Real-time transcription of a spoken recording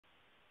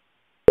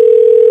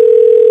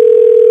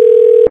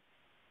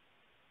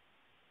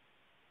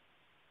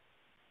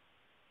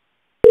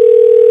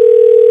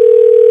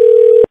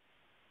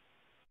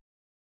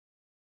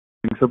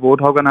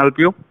support. How can I help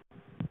you?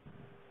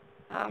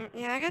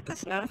 Yeah, I got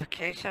this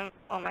notification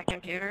on my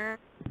computer,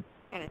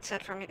 and it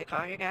said for me to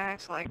call you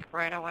guys, like,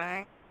 right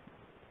away.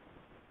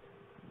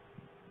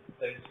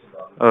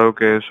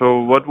 Okay,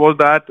 so what was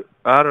that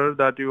error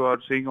that you are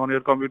seeing on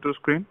your computer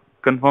screen?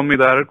 Confirm me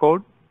the error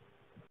code.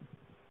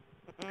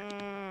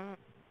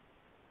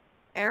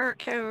 Error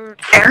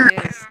code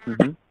is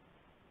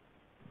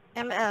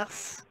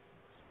MS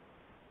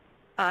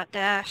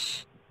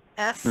dash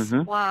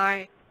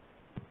SYI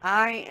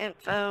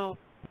info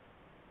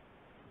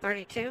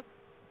 32.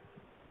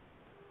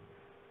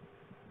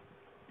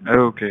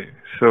 Okay,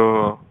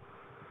 so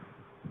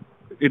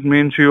it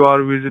means you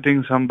are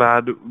visiting some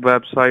bad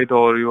website,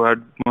 or you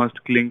had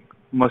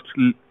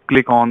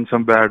click on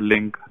some bad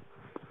link.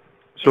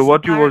 So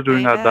what you was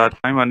doing at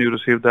that time when you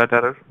received that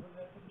error?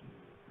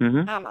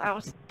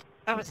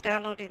 I was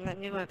downloading the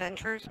new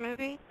Avengers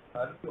movie.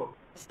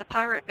 Is the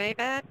Pirate Bay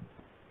bad?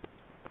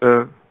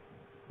 So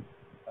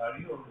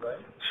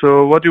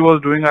what you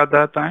was doing at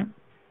that time?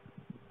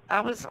 I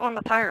was on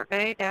the Pirate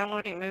Bay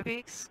downloading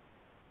movies.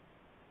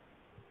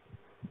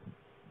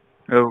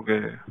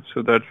 Okay,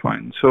 so that's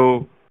fine.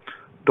 So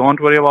don't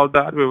worry about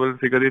that. We will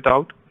figure it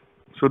out.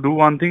 So do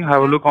one thing.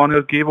 Have a look on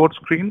your keyboard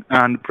screen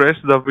and press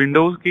the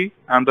Windows key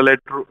and the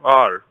letter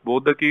R.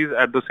 Both the keys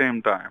at the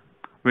same time.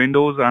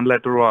 Windows and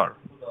letter R.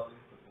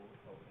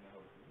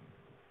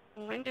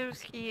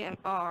 Windows key and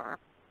R. Is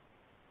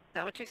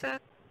that what you said?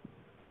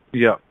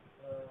 Yeah.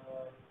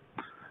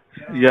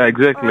 Yeah,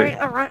 exactly.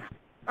 Alright,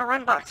 a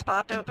run box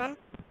popped open.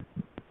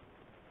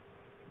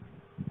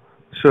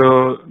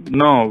 So,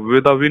 no,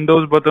 with the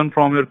Windows button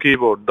from your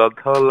keyboard, the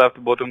third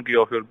left bottom key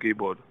of your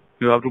keyboard,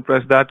 you have to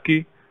press that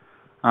key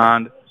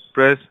and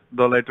press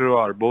the letter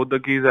R, both the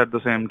keys at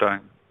the same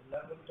time.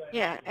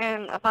 Yeah,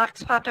 and a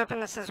box popped open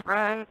that says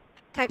run.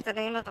 Type the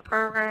name of the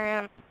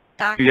program,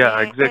 document, Yeah,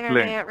 exactly.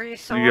 internet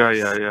resource.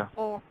 Yeah.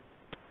 Or,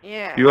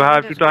 yeah. You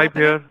have to type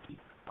here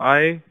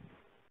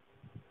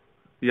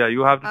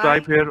you have to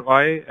type here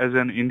I as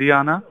in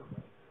Indiana.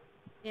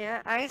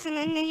 Yeah, I as in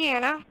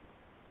Indiana.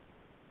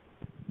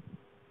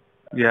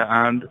 Yeah,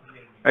 and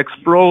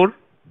explore,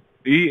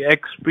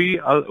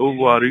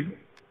 EXPLORE.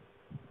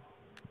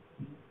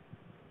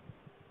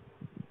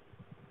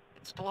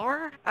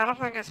 Explorer? I don't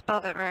think I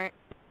spelled it right.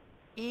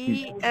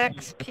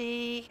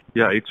 EXP.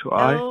 Yeah, it's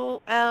I.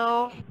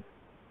 OL.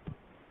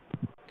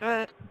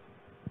 Good.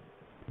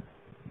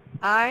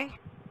 I.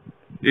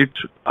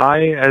 It's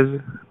I as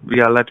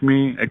let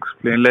me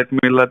explain. Let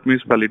me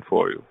spell it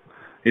for you.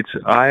 It's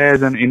I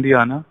as in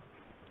Indiana,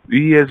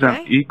 E as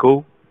in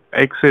Echo,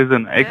 X as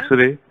in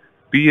X-ray,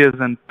 P as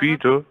in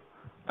Peter,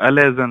 L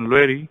as in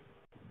Larry,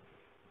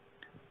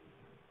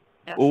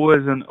 O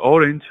as in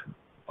Orange,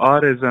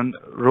 R as in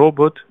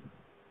Robot,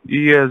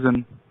 E as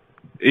in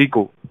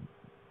Echo.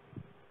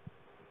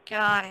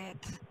 Got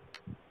it.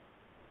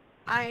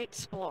 I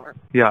explore.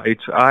 Yeah,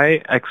 it's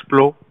I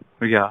explore.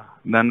 Yeah,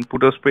 then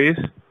put a space.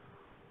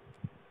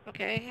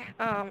 Okay.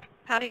 How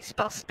do you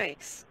spell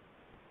space?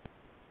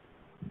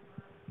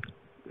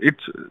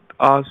 It's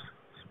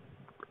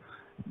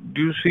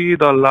do you see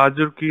the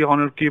larger key on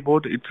your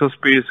keyboard? It's a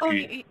space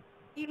key.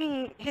 You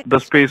mean hit the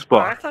space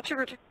bar. I thought you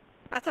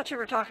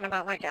were talking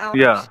about like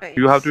outer space.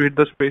 Yeah, you have to hit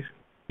the space.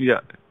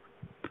 Yeah,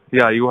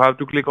 you have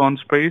to click on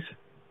space,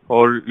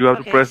 or you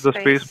have to press the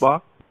space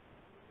bar.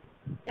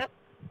 Yep.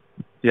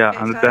 Yeah,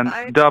 and so then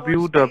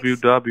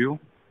www.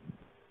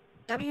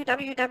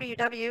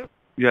 www.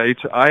 Yeah,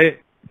 it's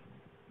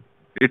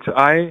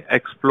I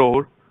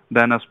explore,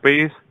 then a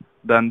space,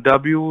 then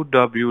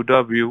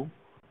www.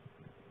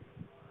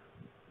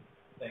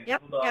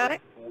 Yep, got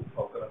it.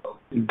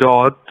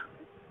 Dot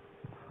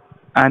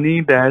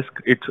any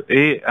desk. It's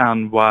A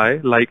and Y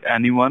like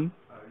anyone.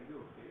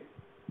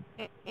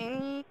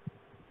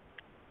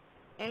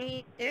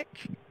 Any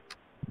dick.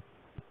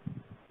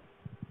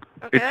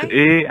 Okay. It's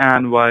A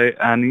and Y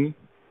any,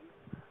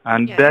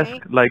 and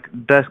desk like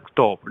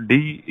desktop.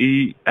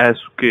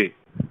 DESK.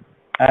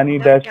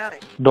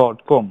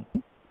 Anydesk.com.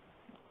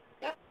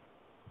 Yep.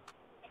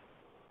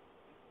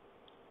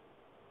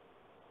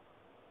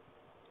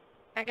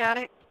 I got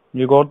it.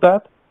 You got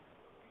that?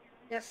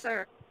 Yes,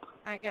 sir.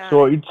 I got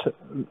so it.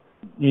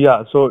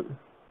 It's so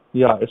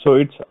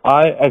it's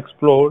I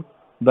explore,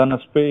 then a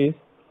space,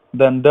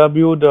 then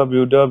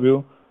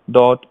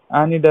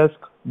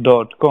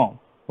www.anydesk.com,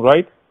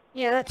 right?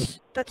 Yeah,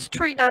 that's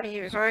 3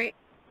 W's, right?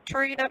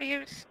 3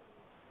 W's?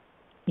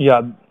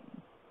 Yeah,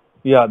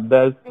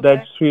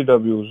 that's 3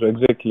 W's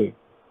exactly.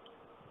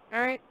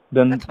 All right.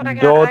 Then that's what I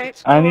got. dot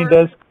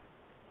anydesk.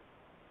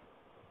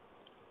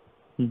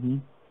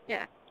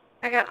 Yeah,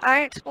 I got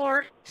I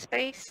explore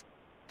space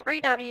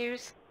 3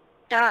 W's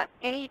dot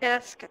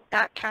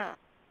anydesk.com.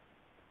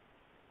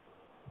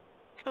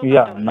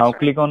 Yeah. Now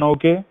click on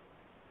OK.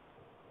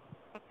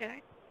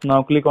 Okay.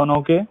 Now click on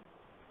OK.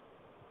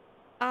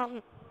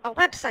 A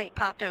website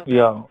popped open.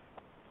 Yeah.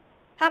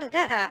 How did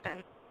that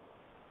happen?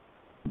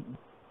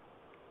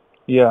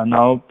 Yeah,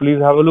 now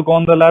please have a look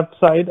on the left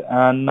side,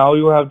 and now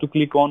you have to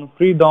click on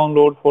free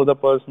download for the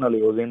personal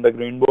use in the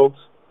green box.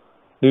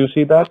 Do you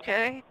see that?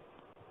 Okay.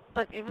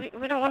 But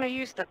we don't want to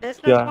use the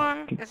business Yeah.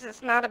 one, because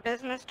it's not a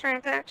business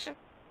transaction.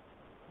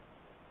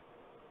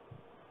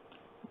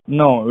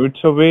 No,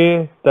 it's a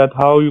way that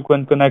how you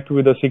can connect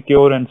with a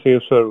secure and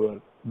safe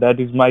server. That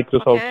is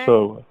Microsoft Okay.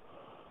 server.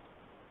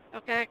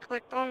 Okay, I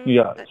clicked on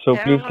Yeah. the So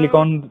please click download,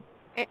 on.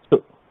 and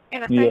So,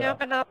 a thing yeah.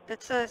 opened up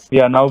that says,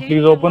 Yeah. Now do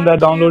please you open want that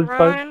to download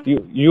file. run?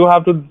 You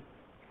have to.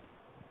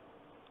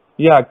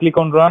 Yeah. Click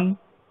on run.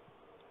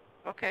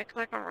 Okay,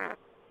 click on run.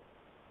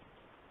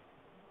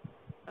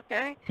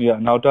 Okay. Yeah.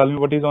 Now tell me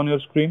what is on your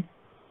screen.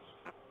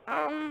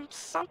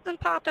 Something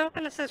popped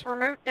open that says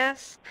remote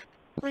desk.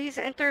 Please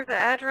enter the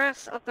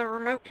address of the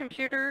remote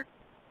computer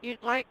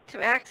you'd like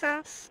to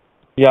access.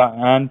 Yeah.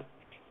 And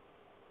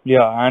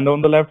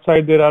on the left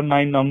side there are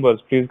 9 numbers.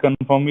 Please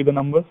confirm me the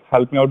numbers.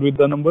 Help me out with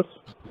the numbers.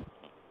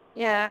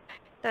 Yeah,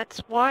 that's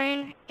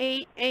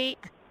 188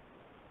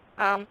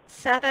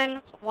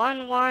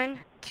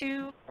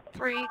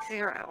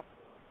 711230.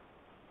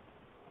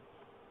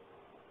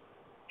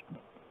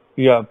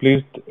 Yeah.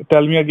 Please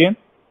tell me again.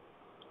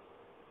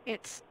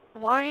 It's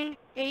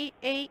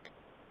 188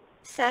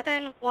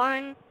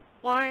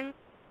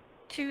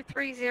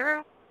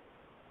 711230.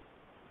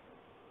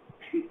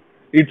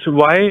 It's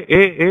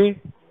YAA.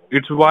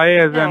 It's Y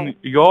as No, in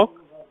York.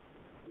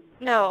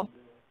 no,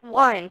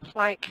 1,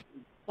 like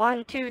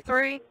 1, 2,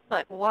 3,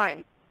 but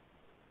 1.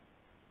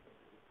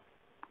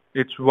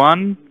 It's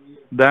 1,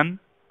 then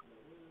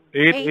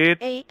 8,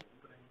 8,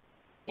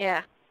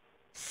 yeah,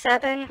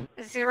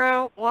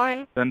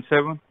 701, then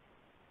 7.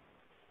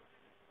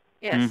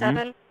 yeah,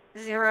 7,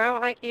 0,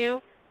 like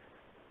you,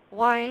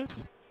 1,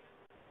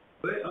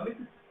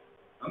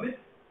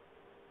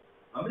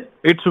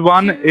 It's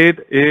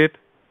 188.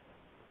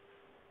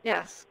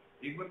 yes,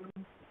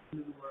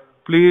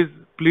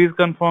 Please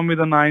confirm me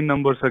the 9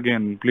 numbers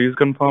again. Please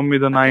confirm me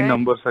the 9 Okay.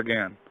 numbers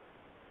again.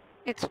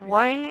 it's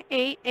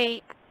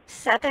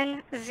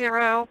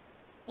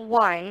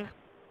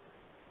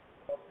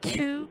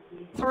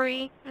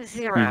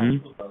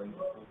 188701230.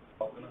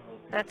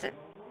 That's it.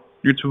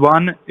 It's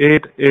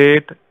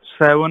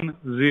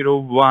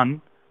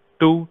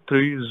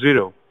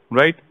 188701230,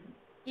 right?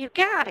 You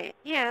got it.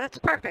 Yeah, that's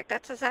perfect.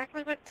 That's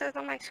exactly what it says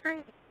on my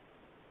screen.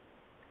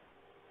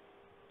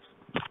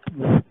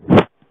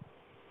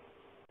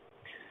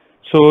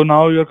 So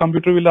now your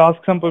computer will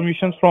ask some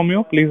permissions from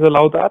you. Please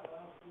allow that.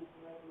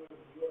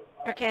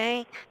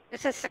 Okay. It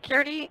says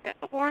security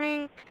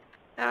warning.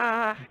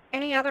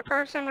 Any other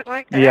person would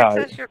like to Yeah,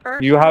 access your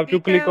personal you have to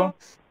click on.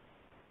 details?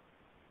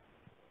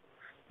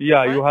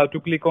 Yeah, you What? have to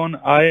click on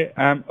I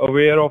am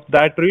aware of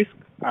that risk,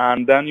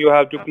 and then you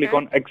have to click Okay.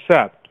 on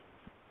accept.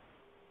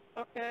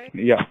 Okay.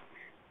 Yeah.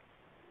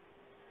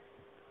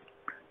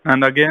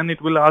 And again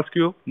it will ask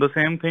you the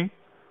same thing.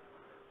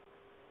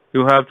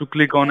 You have to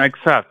click on Okay.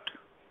 accept.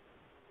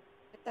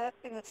 Is that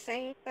in the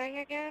same thing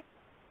again?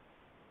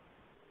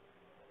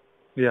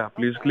 Yeah,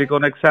 please Okay. click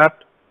on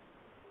accept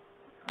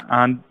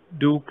and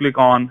do click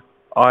on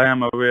I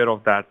am aware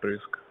of that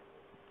risk.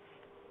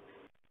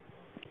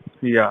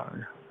 Yeah,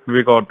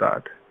 we got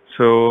that.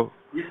 So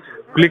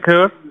click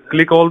here,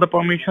 click all the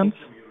permissions.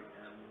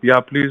 Yeah,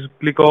 please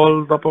click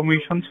all the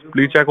permissions.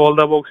 Please check all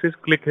the boxes.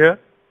 Click here.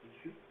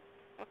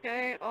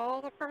 Okay,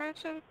 all the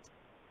permissions?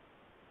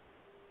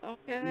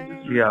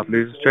 Okay. Yeah,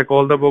 please check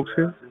all the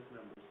boxes.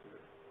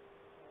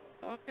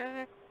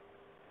 Okay.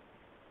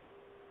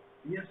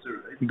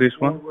 This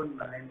one.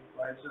 That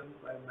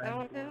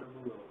one too?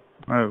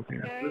 Okay. Okay,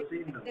 I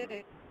did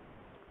it.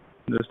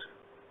 Just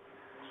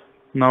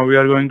now we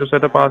are going to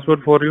set a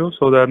password for you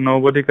so that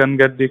nobody can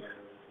get the.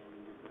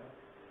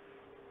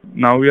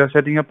 Now we are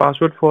setting a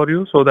password for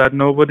you so that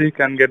nobody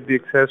can get the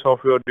access of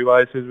your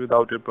devices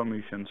without your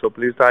permission. So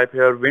please type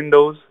here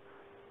Windows,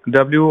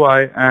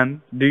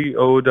 WINDOWS,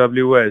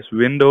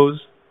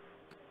 Windows,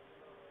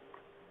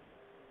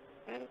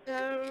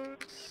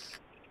 Windows.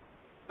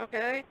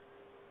 Okay.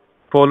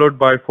 followed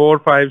by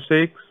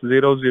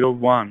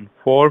 456001,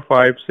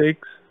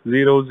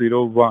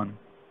 456001.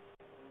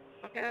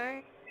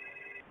 Okay.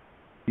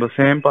 The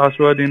same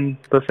password in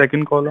the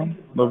second column,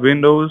 the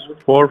Windows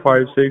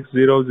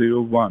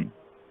 456001.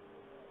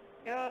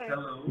 Got it.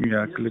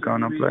 Yeah, click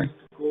on apply.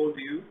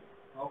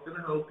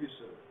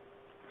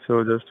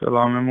 So just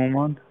allow me a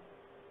moment.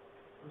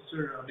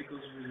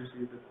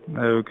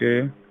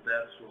 Okay.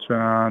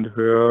 And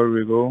here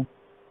we go.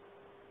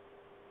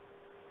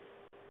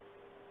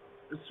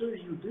 Sir,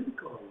 you did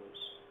call us.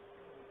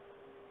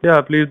 Yeah,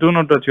 please do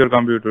not touch your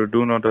computer.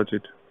 Do not touch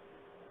it.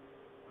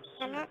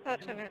 I'm not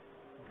touching it.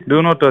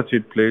 Do not touch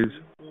it, please.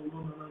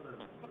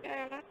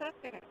 Okay, I'm not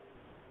touching it.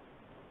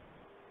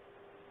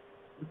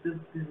 This is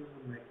a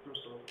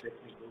Microsoft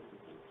technical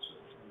support, sir.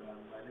 And,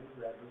 my name is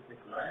Adrian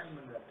Nikolai. I'm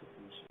an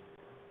application.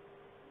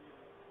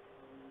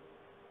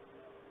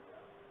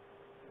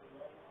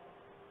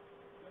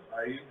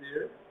 Are you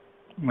there?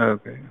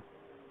 Okay.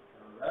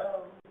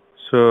 Hello?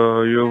 So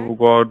you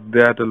got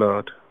that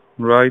alert,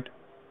 right?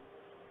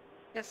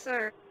 Yes,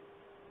 sir.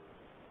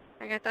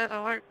 I got that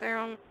alert there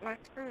on my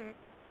screen.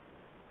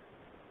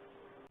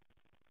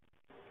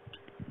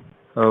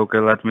 Okay,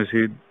 let me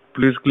see.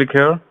 Please click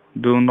here.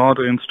 Do not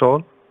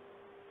install.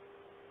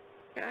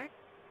 Okay.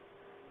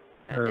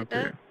 I did Okay.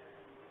 that.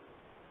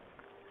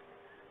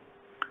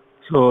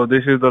 So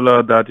this is the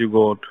alert that you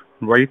got,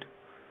 right?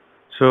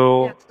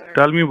 So Yes, sir.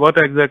 tell me what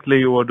exactly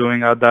you were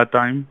doing at that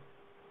time.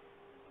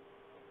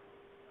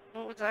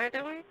 What was I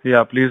doing?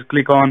 Yeah, please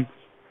click on.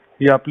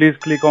 Yeah, please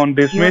click on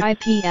Your dismiss.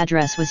 IP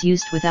address was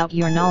used without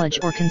your knowledge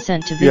or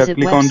consent to Yeah, visit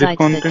click on websites that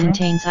discontinue.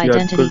 contains Yeah,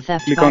 identity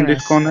theft click on virus.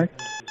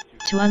 disconnect.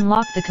 To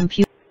unlock the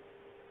computer,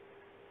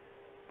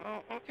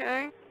 Oh,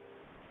 okay.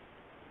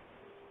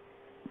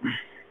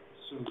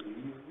 So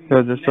we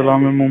Yeah, just allow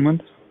me a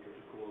moment.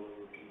 call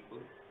our people.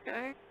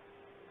 Okay.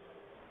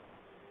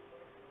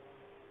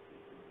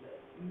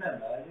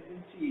 Ma'am, I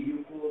didn't see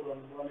you called on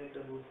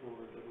 1-844-995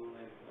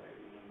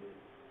 number.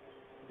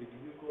 Did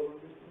you call on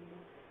this number?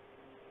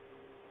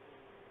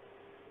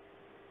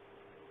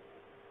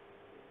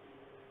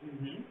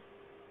 Mm-hmm.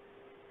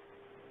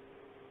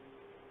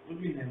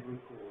 But we never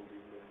called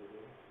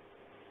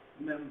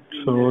you, ma'am.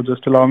 So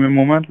just allow me a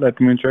moment. Let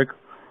me check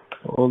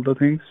all the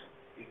things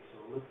It's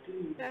all up to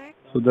you. Okay.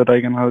 so that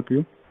I can help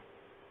you.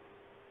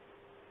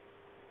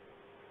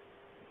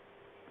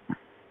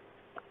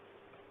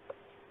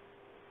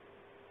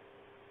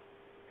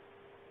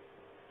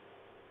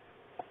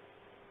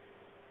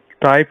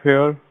 Type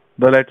here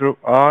the letter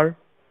R.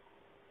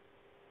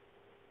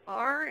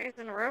 R is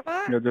in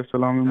robot? Yeah, just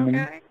allow me a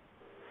moment. Okay.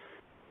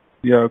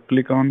 Yeah,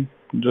 click on.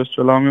 Just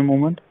allow me a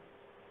moment.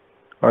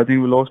 I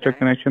think we lost a Okay.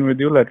 connection with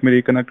you. Let me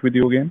reconnect with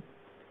you again.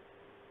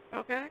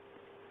 Okay.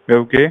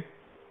 Okay.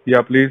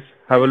 Yeah, please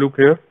have a look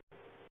here.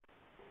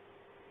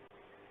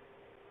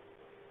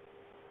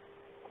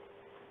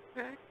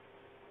 Okay.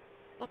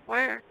 Look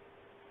where?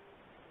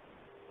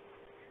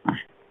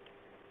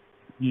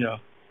 Yeah.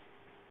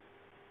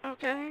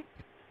 Okay.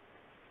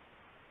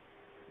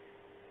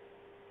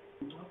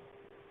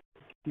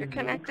 You're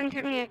connecting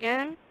to me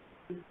again?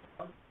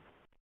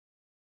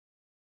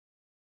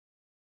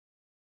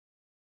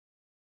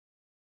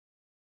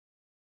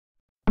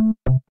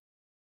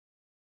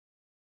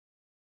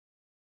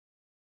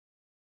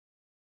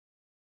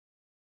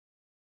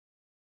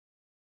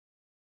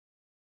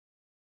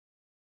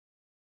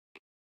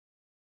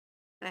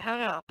 They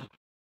hung up.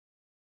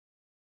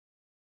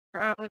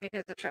 Probably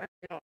because the track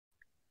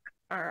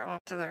are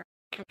onto their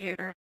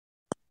computer.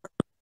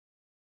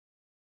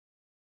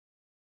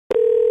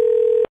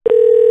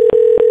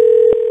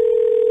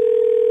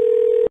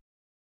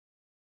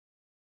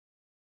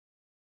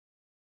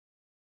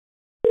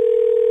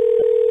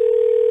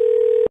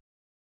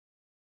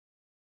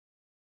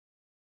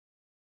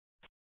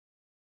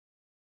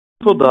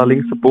 So,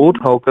 darling support,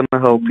 how can I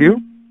help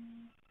you?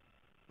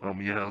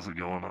 Yeah, how's it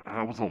going?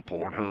 I was on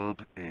Pornhub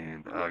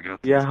and I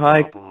got this Yeah,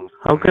 hi. pop-up.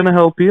 How can I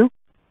help you?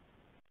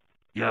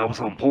 Yeah, I was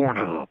on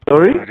Pornhub.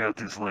 Sorry? And I got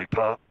this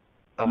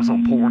I was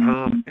on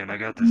Pornhub and I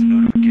got this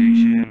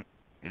notification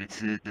and it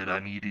said that I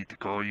needed to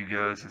call you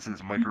guys. It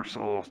says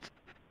Microsoft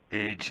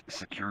Edge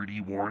security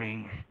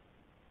warning.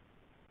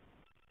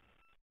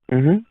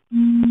 Mm-hmm.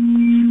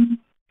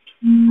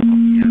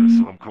 Yeah,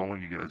 so I'm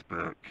calling you guys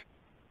back.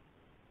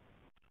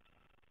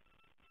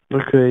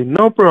 Okay,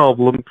 no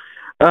problem.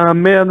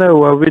 May I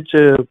know which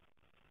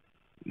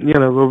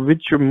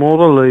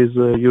model is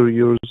you're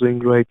using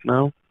right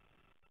now?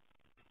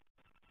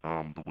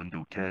 The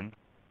Windows 10.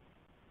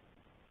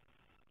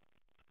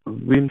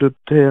 Windows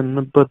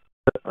 10, but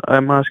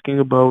I'm asking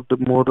about the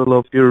model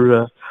of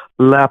your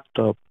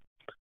laptop.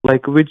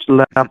 Like which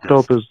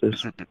laptop is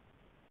this?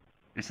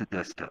 It's a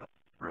desktop,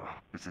 bro.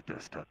 It's a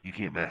desktop. You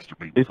can't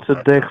masturbate with It's a a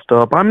laptop.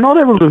 desktop. I'm not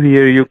able to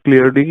hear you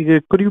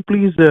clearly. Could you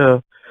please,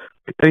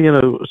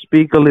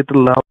 speak a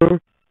little louder?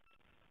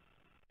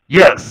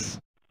 Yes,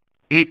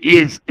 it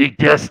is a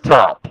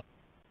desktop.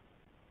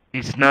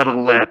 It's not a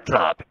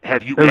laptop.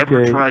 Have you ever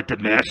Okay. tried to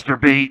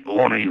masturbate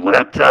on a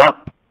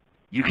laptop?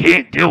 You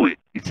can't do it.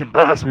 It's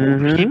impossible.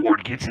 The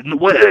keyboard gets in the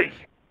way.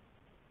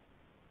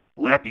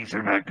 Lappies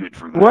are not good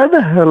for that. Why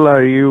the hell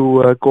are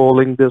you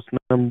calling this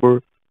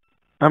number?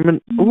 I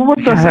mean, what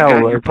Because the hell?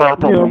 I got your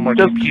pop-up on my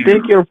just computer.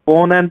 take your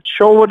phone and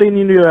shove it in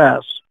your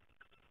ass.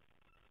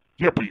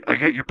 Yeah, but I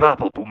got your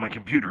pop-up on my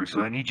computer,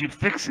 so I need you to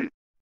fix it.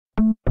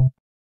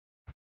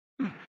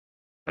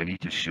 I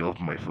need to shove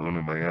my phone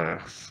in my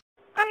ass.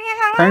 Yeah,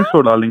 hello? Thanks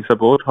for dialing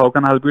support. How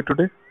can I help you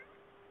today?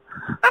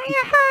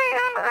 Yeah, hi,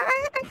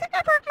 I think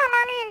I broke my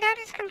mommy and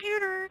daddy's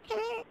computer. Can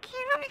you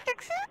help me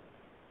fix it?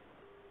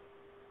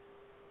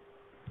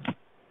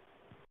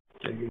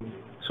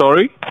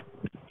 Sorry?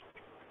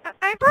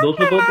 I broke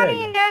my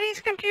mommy and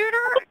daddy's computer.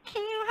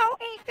 Can you help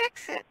me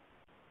fix it?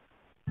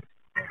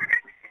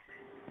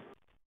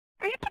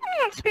 Are you putting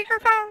me on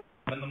speakerphone?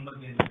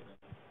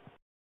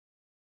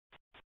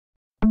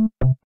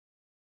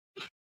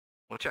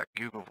 We'll check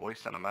Google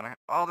Voice in a minute.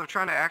 Oh, they're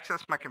trying to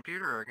access my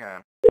computer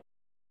again.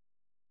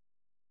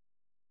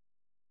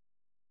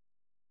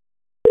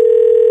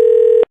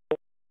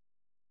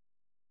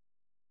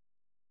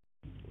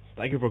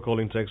 Thank you for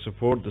calling tech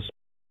support.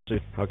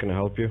 How can I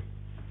help you?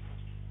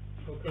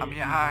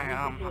 Yeah,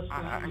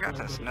 hi, I got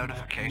this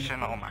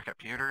notification on my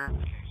computer.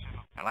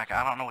 And like,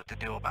 I don't know what to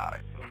do about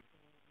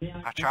it.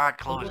 I tried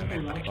closing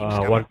it, but it keeps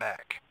coming what?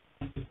 back.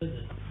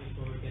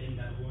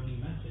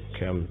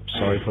 Okay, I'm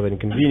sorry for the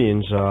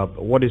inconvenience.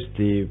 What is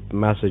the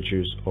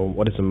messages, or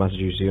what is the message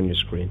you see on your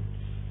screen?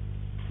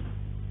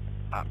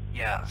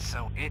 Yeah,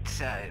 so it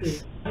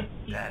says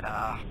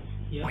that,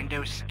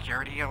 Windows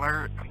Security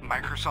Alert,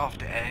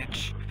 Microsoft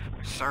Edge,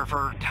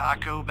 server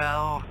Taco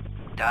Bell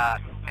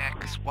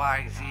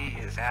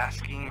 .xyz is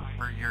asking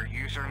for your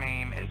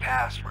username and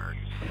password.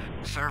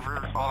 The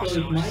server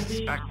also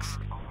suspects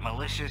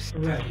malicious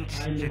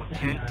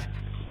intent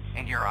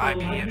in your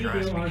IP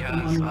address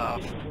because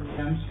of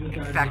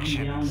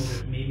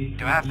infections.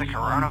 Do I have the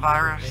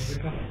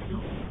coronavirus?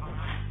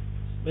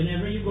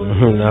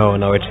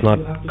 No, it's not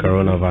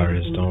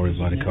coronavirus. Don't worry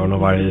about it.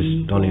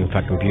 Coronavirus don't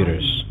infect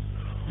computers.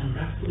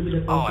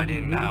 Oh, I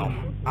didn't know.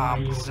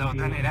 So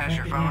then it has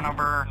your phone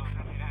number,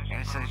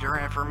 and it says your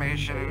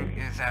information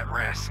is at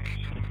risk.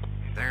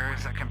 There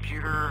is a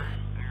computer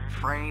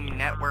frame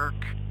network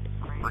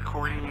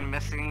recording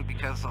missing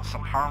because of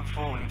some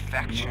harmful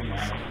infections.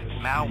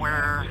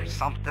 Malware,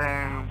 something,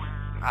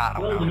 I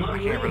don't know. I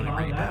can't really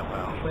read that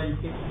well.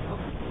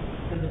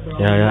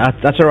 Yeah,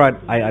 that's alright.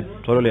 I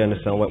totally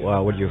understand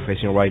what you're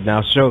facing right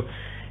now. So,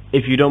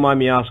 if you don't mind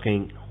me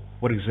asking,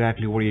 what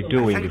exactly were you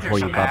doing before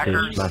you got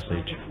this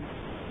message?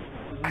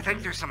 I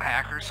think there's some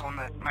hackers on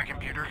my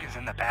computer, because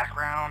in the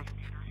background,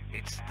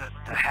 it's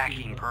the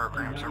hacking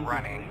programs are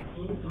running.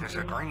 There's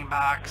a green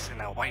box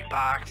and a white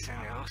box,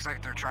 and it looks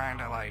like they're trying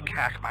to, like,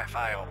 hack my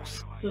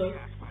files.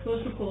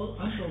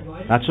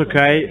 That's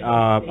okay.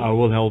 I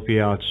will help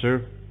you out,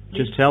 sir.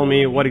 Just tell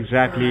me, what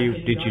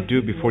exactly did you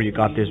do before you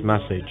got this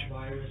message?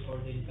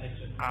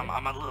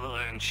 I'm a little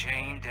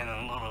ashamed and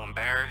a little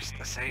embarrassed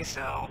to say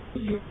so,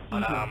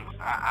 but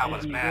I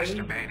was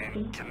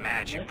masturbating to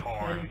magic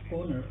porn.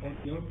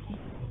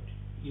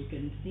 You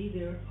can see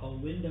there a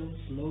Windows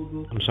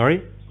logo. I'm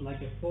sorry?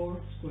 Like a 4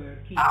 square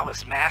key. I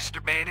was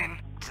masturbating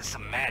to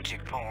some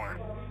magic porn.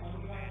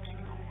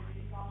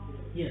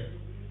 Yes.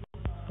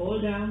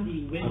 Hold down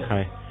the window.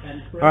 Okay.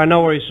 And press Alright,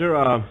 no worries,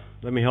 sir.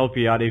 Let me help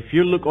you out. If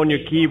you look on your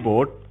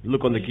keyboard,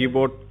 look on the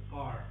keyboard.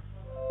 R.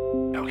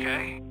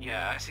 Okay,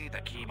 yeah, I see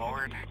the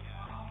keyboard.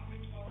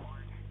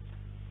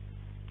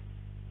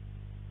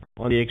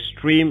 On the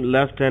extreme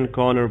left-hand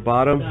corner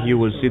bottom, you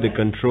will see the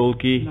control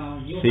key,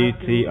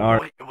 CTR.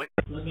 Wait,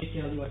 Let me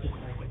tell you what to type,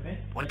 okay?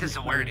 what does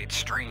the word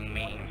extreme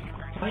mean?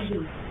 Type the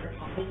letter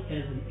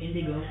as an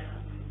indigo.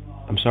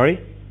 I'm sorry?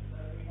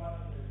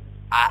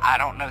 I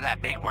don't know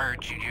that big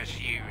word you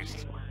just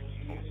used.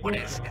 What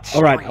is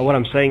extreme? Alright, what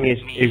I'm saying is,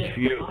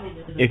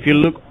 if you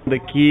look on the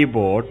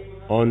keyboard,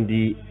 on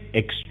the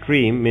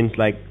extreme, means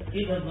like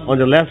on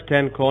the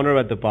left-hand corner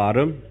at the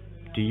bottom,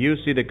 do you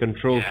see the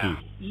control key?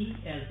 E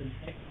as an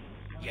X.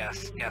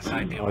 Yes,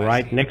 I do.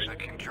 Alright, I see next. the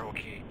control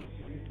key.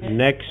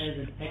 Next, As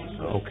an X.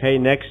 okay,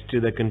 next to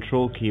the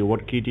control key,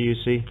 what key do you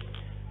see?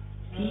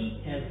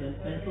 P as in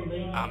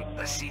Pennsylvania.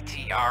 The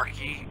CTR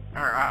key,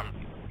 or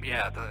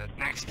yeah, the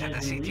next to the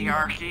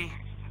CTR key,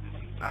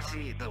 I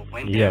see the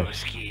Windows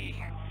Yes. key.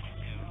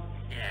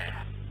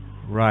 Yeah.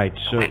 Right,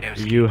 so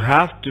Windows key, you right.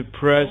 have to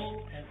press,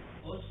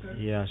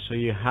 yeah, so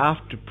you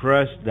have to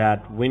press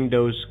that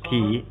Windows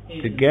key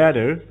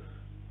together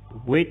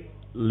with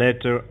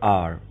letter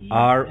R.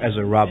 R as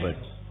a robot.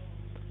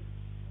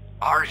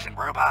 R's and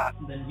robot.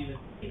 Then give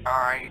it.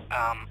 Alright,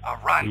 a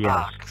run Yes,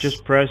 box.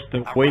 just press the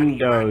A runny run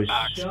Windows,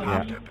 box yeah.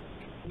 popped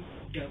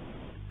open.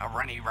 A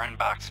runny run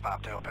box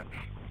popped open.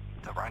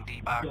 The run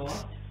D box.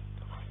 Dot.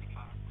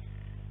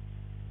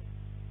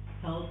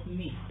 Help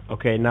me.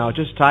 Okay, now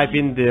just type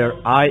in there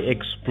I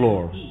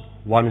explore,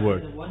 one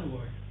word. One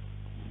word.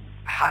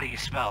 How do you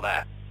spell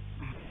that?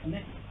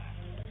 Next.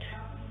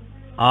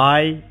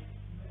 I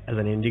as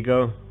an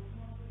indigo,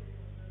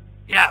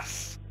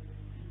 Yes.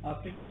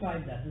 After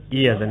type that. This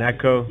E as an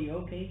echo, the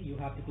OK. You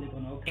have to click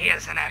on OK. E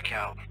as an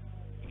echo.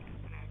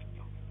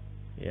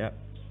 yeah,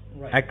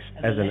 Right. X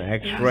And as the an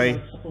next thing X-ray,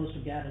 you're supposed to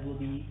get it will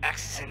be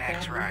X is an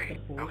X-ray.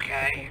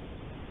 Okay.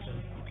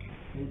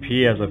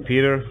 P as a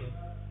Peter,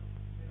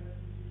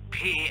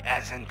 P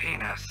as in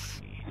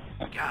penis.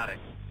 Got it.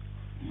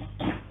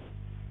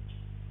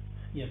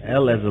 Yes,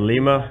 L as a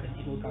Lima,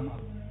 it will come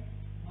up.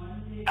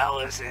 L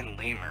is in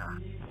lemur.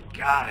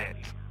 Got it.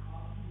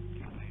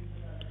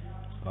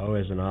 O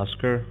as an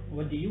Oscar,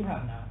 What do you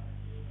have now?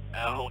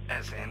 O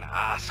as in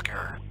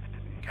Oscar.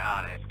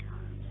 Got it.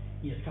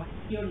 Yes, type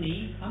your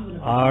name. I'm gonna.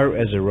 R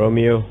as a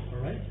Romeo,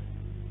 Alright.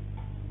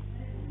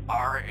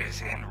 R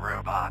is in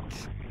robot.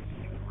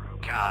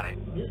 Got it.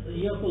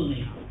 Your full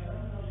name.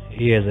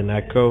 E as an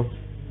Echo,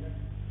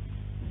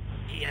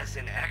 E as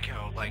in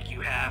echo like you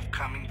have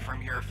coming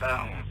from your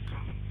phone.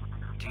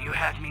 Do you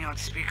have me on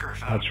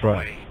speakerphone? That's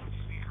right.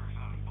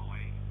 boy?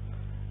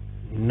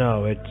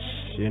 no,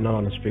 you're not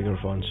on a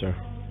speakerphone, sir.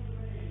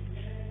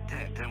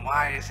 Then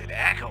why is it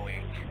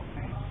echoing?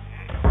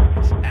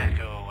 It's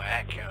echo,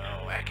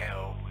 echo,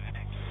 echo.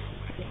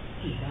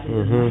 That is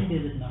a Mhm.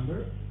 9-digit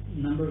number.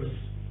 Number is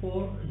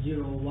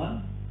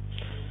 401.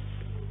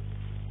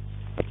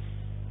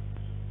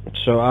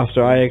 So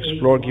after I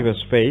explore, give a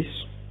space.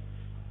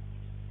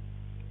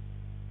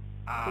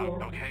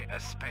 Okay, a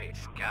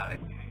space. Got it.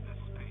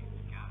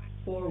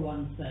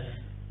 417.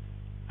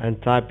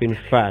 And type in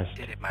fast.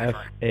 Did it, my friend.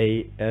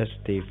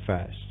 F-A-S-T,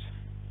 fast.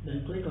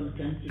 Then click on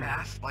continue.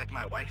 Fast, like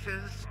my wife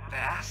is?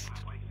 Fast?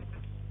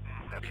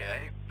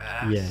 Okay,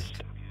 fast. Yes.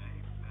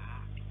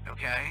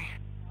 Okay.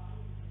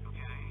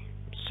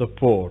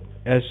 Support.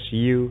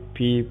 S-U-P-P-O-R-T.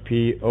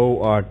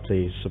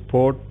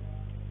 Support.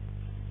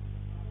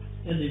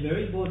 And the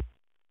very bottom.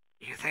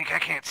 You think I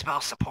can't spell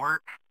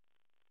support?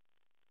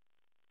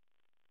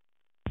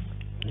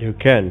 You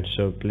can,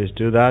 so please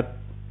do that.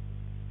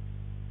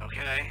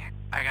 Okay.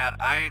 I got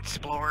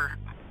iExplore,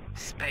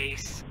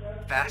 space,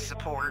 fast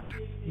support.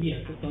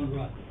 Yes, click on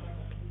run.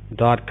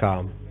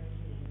 .com.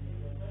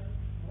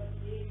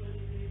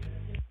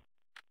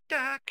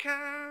 .com.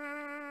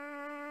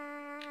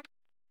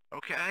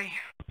 Okay.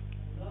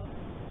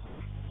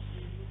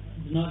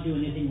 Do not do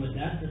anything with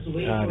that. Just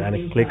wait for And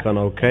you click to- on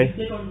OK.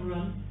 Click on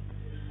run.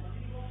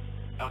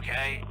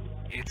 Okay.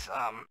 It's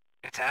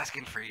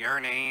asking for your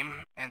name,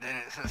 and then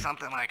it says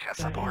something like a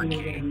support Click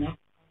on key. next.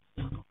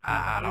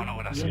 I don't know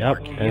what a Yep.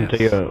 support key Enter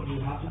is. your You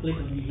have to click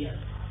on yes.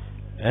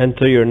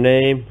 enter your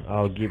name.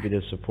 I'll give you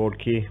the support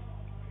key.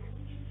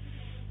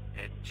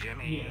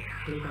 Jimmy. Yes,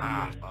 click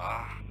on yes.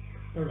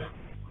 Correct.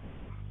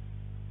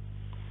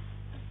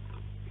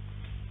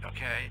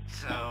 Okay,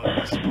 so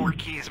the support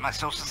key is my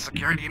social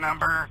security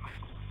number,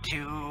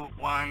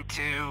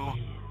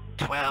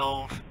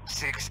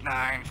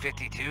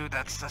 212-12-69-52.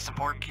 That's the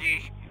support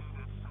key.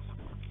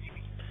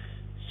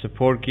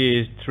 Support key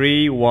is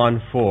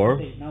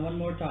 314 Okay, now one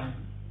more time.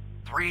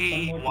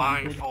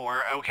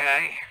 314,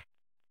 okay.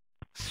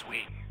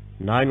 Sweet.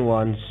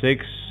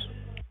 916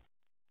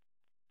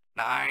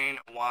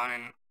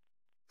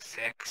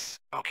 916,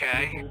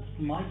 okay.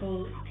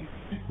 Michael.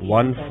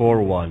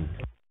 141.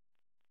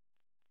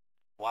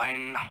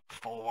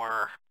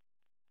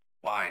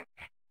 141.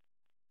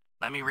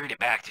 Let me read it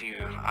back to you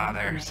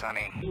there,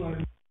 Sonny.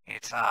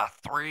 It's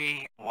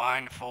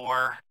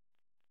 314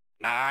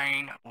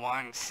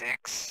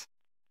 916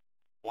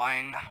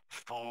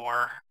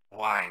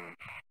 141.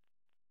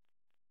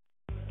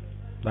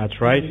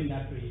 That's right. Doing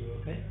that for you,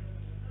 okay?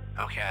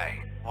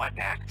 Okay, what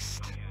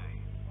next?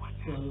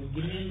 So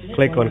give me a minute.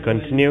 Click while on I go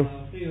and, continue.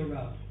 Figure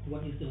out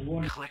what is the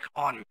warning. Click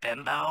on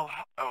Bimbo,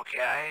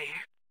 okay.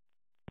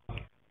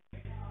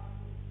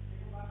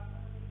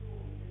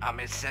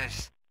 It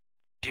says,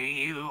 do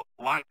you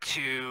want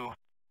to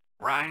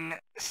run,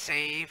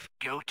 save,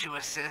 go to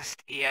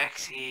assist,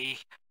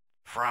 exe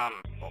from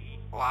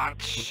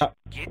launch,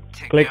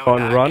 Click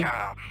on run.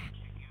 I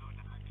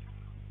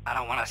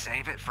don't want to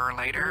save it for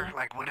later.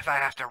 Like, what if I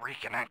have to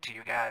reconnect to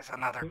you guys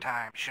another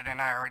time?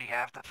 Shouldn't I already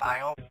have the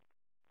file?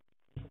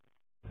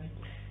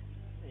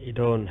 You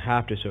don't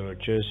have to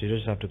search it, you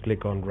just have to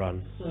click on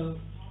run. So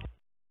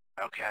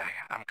Okay,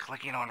 I'm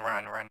clicking on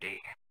run,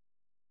 D.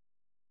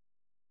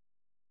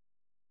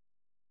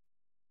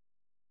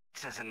 It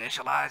says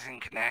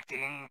initializing,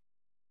 connecting,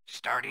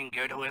 starting,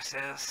 go to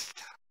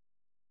assist.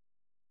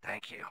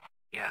 Thank you.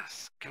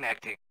 Yes,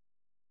 connecting.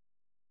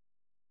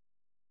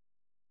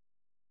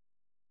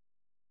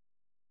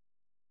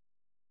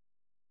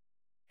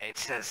 It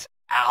says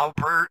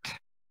Albert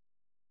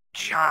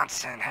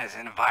Johnson has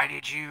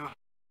invited you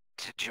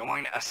to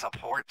join a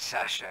support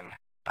session.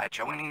 By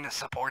joining the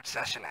support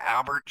session,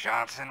 Albert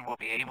Johnson will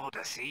be able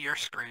to see your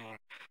screen,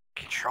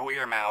 control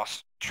your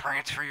mouse,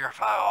 transfer your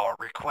file,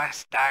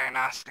 request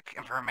diagnostic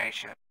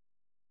information.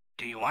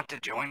 Do you want to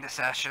join the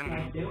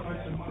session? there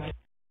are some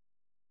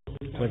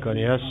Click on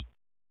yes.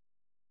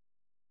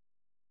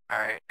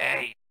 Alright,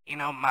 hey, you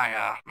know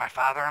my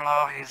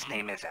father-in-law, his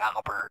name is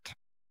Albert.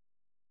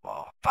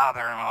 Well,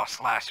 father-in-law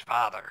 /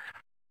 father.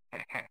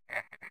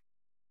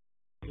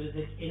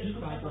 visit any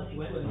type of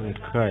website.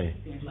 Okay.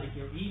 Like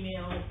your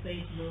email,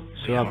 Facebook.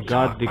 So I've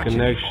got the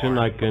connection,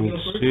 I can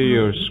see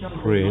your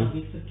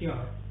screen.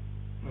 Secure.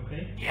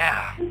 Okay?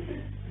 Yeah.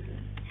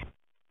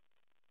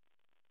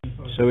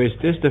 So is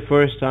this the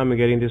first time you're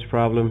getting this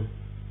problem?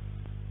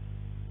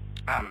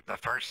 The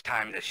first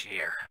time this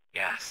year,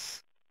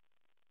 yes.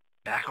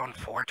 Back on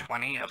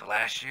 4/20 of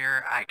last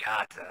year, I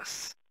got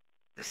this.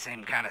 The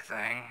same kind of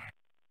thing.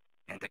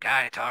 And the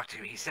guy I talked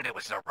to, he said it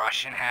was the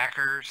Russian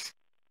hackers.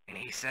 And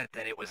he said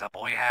that it was a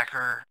boy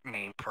hacker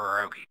named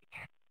Pierogi.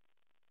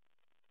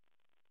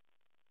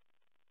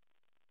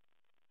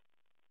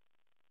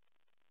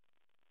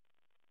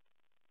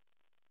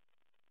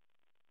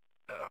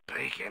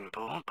 Bacon,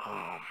 boom,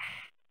 boom.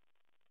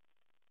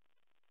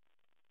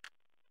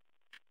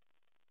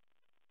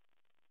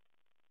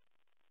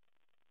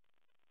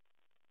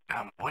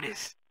 What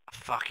is a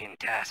fucking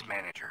task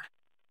manager?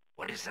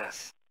 What is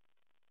this?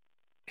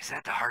 Is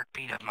that the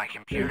heartbeat of my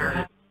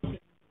computer?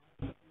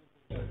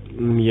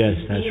 Yes,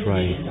 that's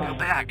right. Go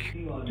back.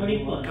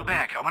 Go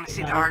back. I want to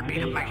see the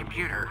heartbeat of my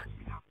computer.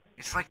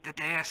 It's like the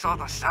day I saw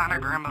the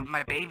sonogram of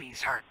my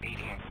baby's heart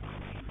beating.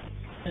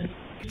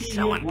 It's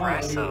so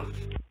impressive.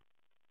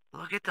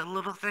 Look at the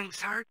little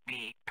thing's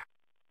heartbeat.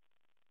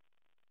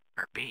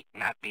 Or beat,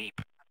 not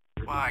beep.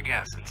 Well, I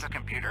guess it's a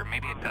computer.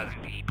 Maybe it does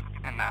beep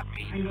and not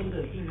beep.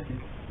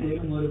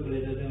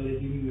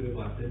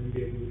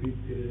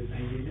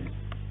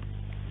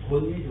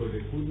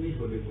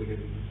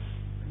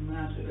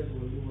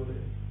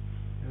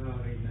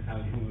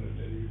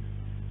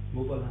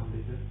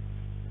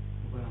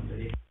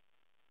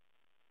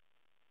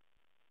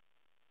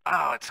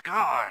 Oh, it's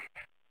gone.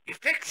 You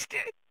fixed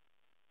it.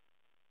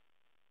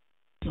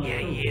 Yeah,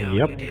 you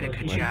Yep, did a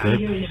good I job. did.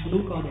 Here in the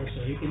blue corner,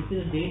 sir, you can see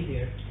the date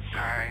here.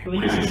 Alright,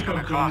 what's this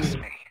gonna cost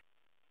me?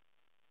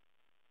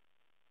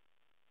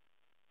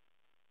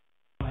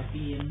 5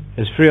 p.m.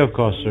 It's free of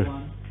cost, sir.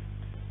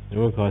 It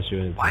won't cost you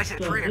anything. Why is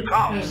it So free this of has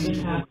cost?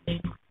 been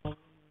happening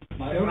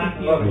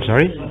I'm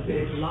sorry?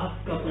 the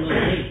last couple of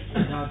days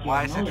without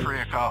Why your is it knowledge.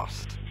 free of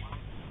cost?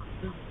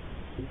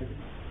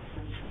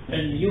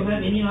 And you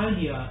have any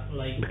idea,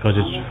 like... Because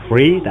it's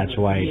free, that's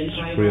why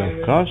it's free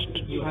of cost.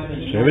 You have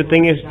any So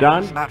everything is It's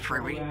done. not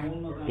free.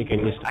 You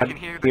can just I type can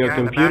hear in the your guy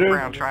in the computer.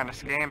 background trying to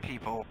scam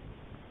people.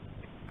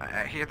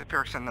 I hear the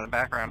person in the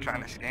background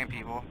trying to scam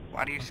people.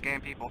 Why do you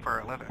scam people for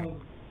a living?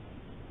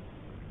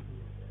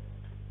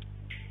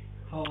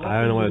 I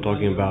don't know what you're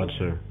talking about,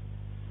 sir.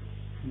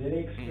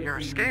 You're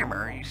a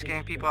scammer. You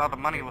scam people out of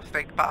money with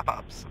fake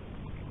pop-ups.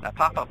 That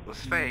pop-up was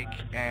fake,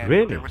 and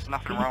Really? there was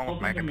nothing wrong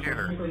with my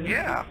computer.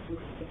 Yeah.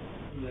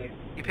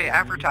 You pay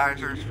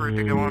advertisers for it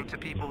to go onto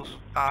people's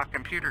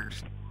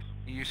computers.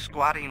 You use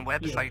squatting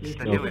websites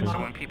to do it, so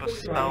when people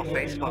spell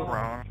Facebook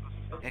wrong,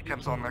 it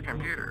comes on their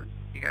computer.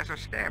 You guys are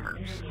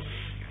scammers.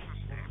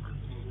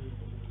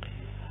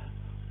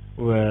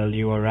 Well,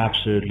 you are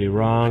absolutely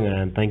wrong,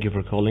 and thank you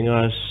for calling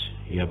us.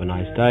 You have a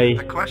nice day.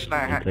 The question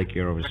I And had, take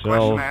care of the question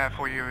yourself. I have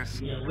for you is,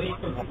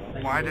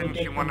 why didn't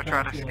you want to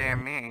try to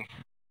scam me?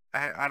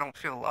 I don't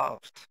feel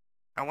loved.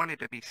 I wanted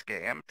to be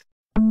scammed.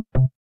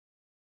 Oh,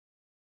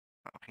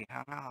 he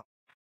hung up.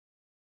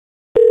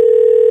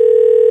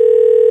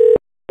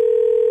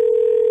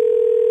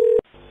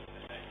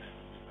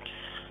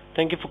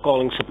 Thank you for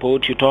calling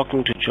support. You're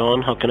talking to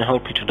John. How can I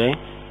help you today?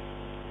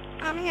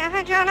 Yeah,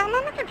 hi John, I'm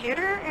on the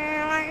computer,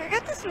 and like, I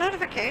got this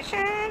notification,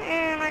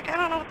 and like, I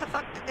don't know what the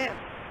fuck to do.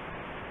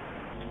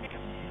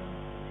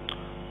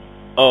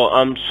 Oh,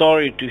 I'm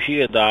sorry to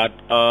hear that.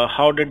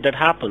 How did that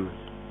happen?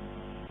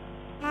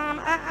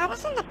 I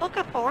was in the book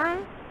of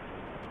forum,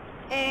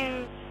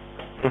 and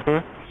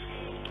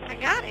I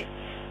got it.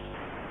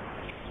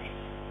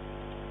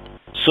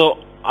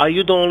 So, are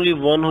you the only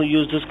one who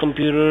uses this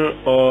computer,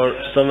 or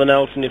someone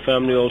else in your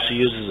family also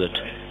uses it?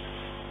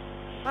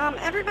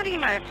 Everybody in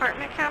my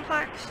apartment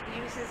complex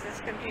uses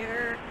this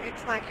computer.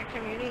 It's like a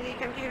community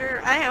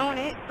computer. I own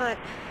it, but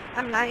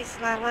I'm nice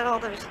and I let all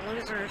those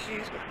losers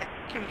use my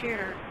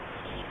computer.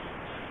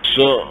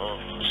 So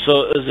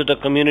is it a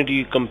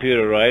community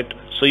computer, right?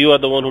 So you are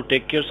the one who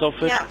take care of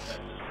it? Yes.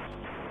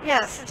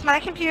 Yes, it's my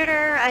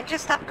computer. I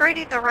just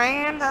upgraded the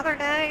RAM the other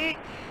day.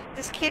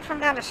 This kid from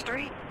down the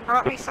street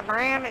brought me some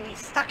RAM and he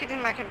stuck it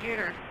in my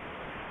computer.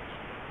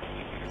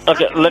 Okay,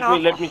 Stuck it in let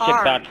me awful check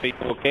hard. that for you,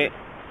 okay?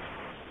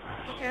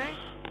 Okay.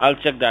 I'll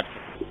check that.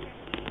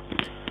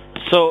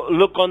 So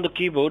look on the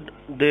keyboard.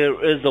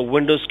 There is a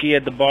Windows key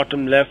at the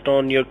bottom left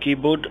on your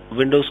keyboard.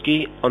 Windows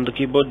key on the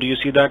keyboard. Do you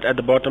see that at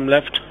the bottom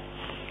left?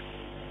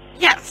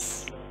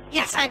 Yes.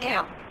 Yes, I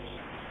do.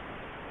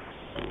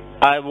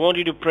 I want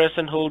you to press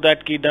and hold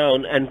that key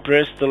down and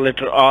press the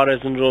letter R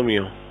as in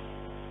Romeo.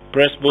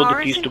 Press both R the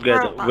as keys in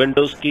together. Carl.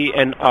 Windows key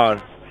and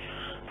R.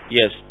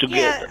 Yes,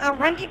 together. Yeah, a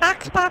Wendy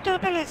box popped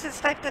open. It says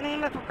type the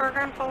name of a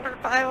program, folder,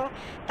 file,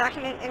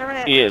 document,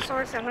 internet Yes.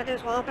 resource, and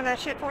Windows will open that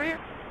shit for you.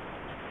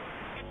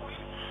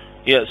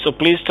 Yeah, so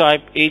please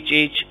type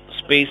HH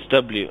space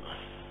W.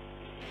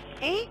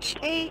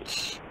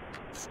 HH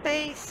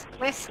space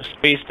whiskey.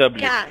 Space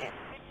W. Got it.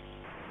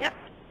 Yep.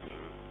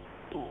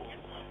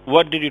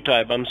 What did you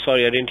type? I'm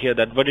sorry, I didn't hear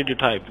that. What did you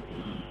type?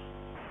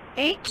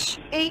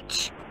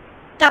 HHW.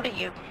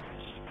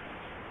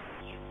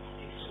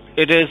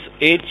 It is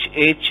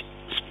HH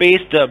space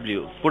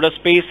W. Put a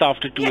space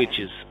after two Yeah.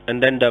 H's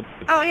and then W.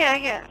 Oh, yeah,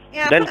 yeah.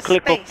 Yeah, Then put a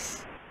click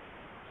space.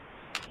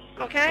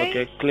 Okay?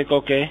 Okay, click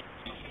OK.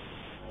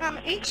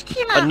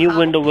 HTML A new help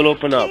window will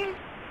open up. came-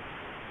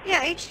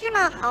 Yeah,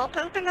 HTML help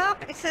opened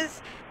up. It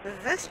says,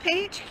 this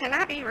page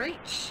cannot be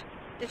reached.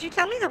 Did you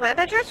tell me the web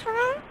address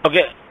wrong?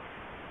 Okay.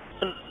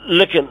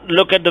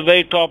 Look at the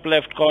very top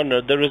left corner.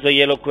 There is a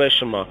yellow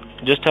question mark.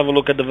 Just have a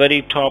look at the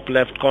very top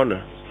left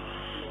corner.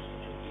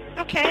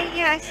 Okay,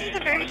 yeah, I see the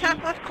very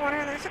top left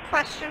corner. There's a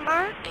question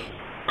mark.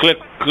 Click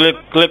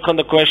on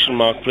the question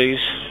mark, please.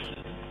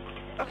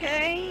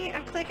 Okay,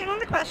 I'm clicking on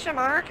the question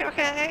mark.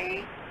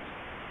 Okay.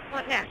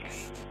 What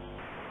next?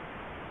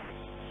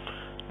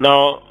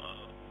 Now,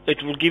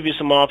 it will give you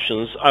some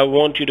options. I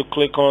want you to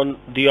click on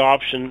the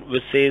option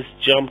which says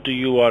jump to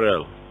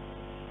URL.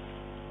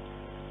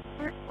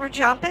 We're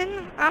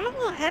jumping? I'm a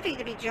little heavy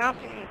to be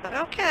jumping, but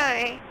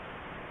okay.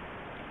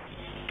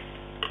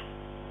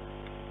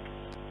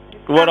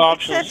 What It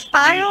options says do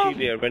file. you see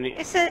there? When you,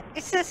 It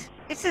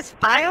says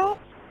file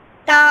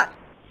dot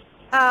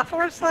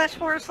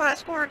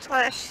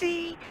 //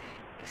 C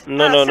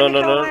No.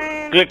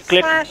 semicolon, Click.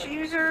 slash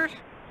user,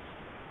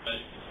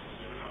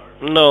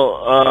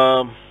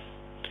 No.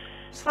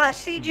 slash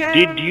cgem,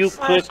 Did you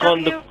slash click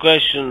on the w.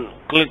 question?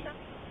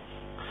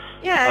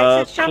 Yeah,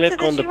 it says jump to Click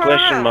this on the URL.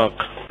 question mark.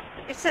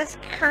 It says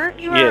current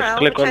URL, Yes,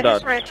 click which on I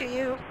just that. read to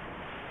you.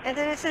 And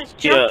then it says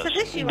jump to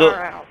this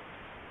URL.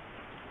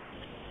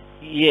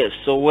 Yes,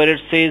 so where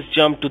it says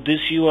jump to this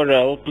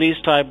URL, please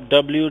type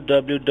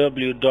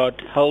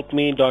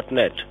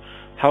www.helpme.net.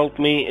 Help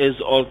me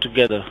is all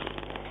together.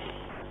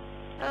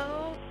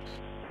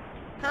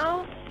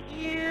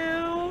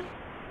 helpyou.net.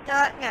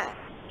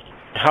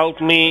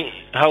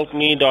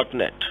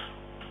 Helpme.net.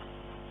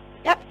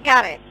 Yep,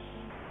 got it.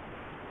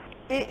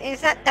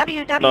 Is that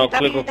Now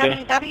click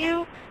OK.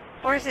 www,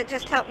 or is it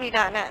just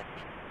helpme.net?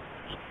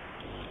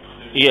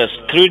 Yes,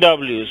 3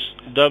 W's.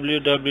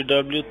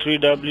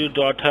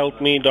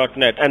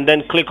 www.3w.helpme.net, and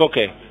then click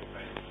OK.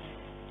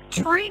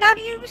 3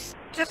 W's?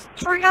 Just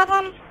 3 of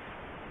them?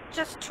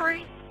 Just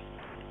 3?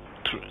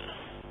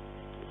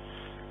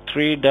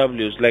 3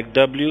 W's, like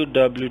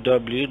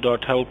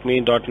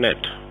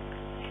www.helpme.net.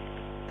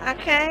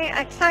 Okay,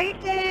 I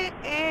typed it,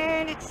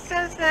 and it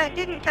says that I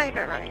didn't type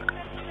it right.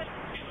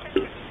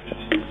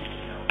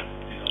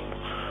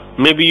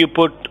 Maybe you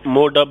put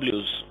more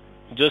W's.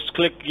 Just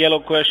click yellow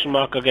question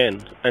mark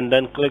again, and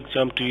then click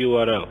jump to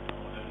URL.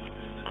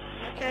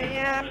 Okay,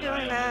 yeah, I'm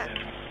doing that.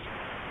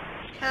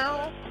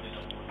 helpme.net.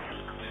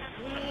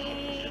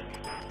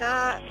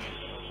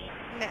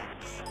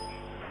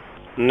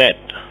 Net.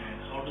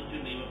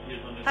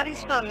 How do you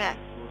spell net?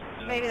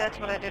 Maybe that's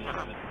what I did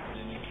wrong.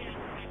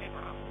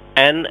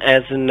 N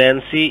as in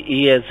Nancy,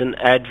 E as in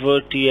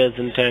Edward, T as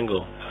in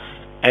Tango.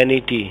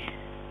 N-E-T.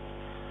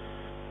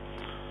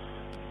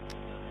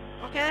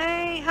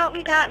 Okay,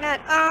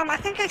 helpme.net. I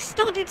think I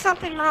still did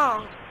something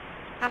wrong.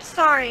 I'm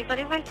sorry, but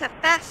it went to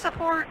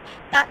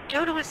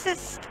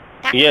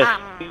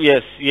fastsupport.gotoassist.com.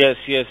 Yes.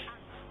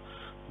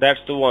 That's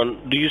the one.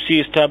 Do you see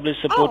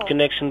establish support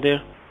connection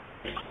there?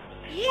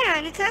 Yeah,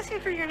 and it's asking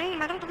for your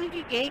name. I don't believe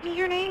you gave me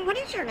your name. What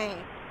is your name?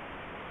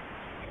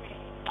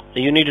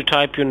 You need to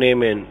type your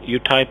name in. You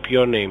type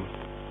your name.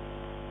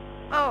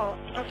 Oh,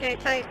 okay,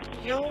 type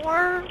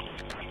your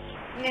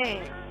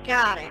name.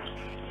 Got it.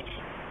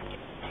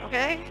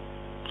 Okay?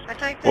 I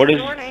typed in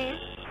your name.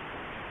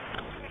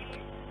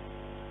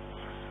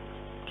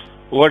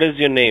 What is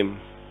your name?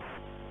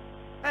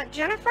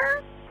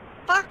 Jennifer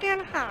fucking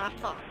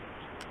Hoffa.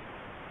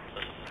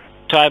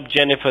 Type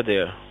Jennifer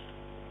there.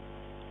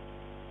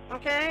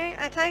 Okay,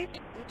 I typed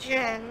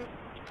Jen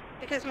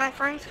because my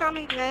friends call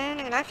me Jen,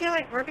 and I feel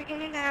like we're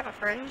beginning to have a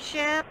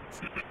friendship.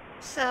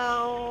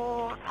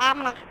 So I'm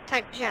gonna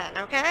type Jen,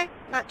 okay?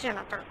 Not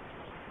Jennifer.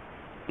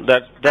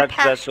 That's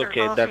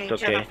okay. That's okay.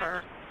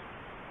 Jennifer.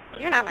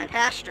 You're not my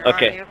pastor,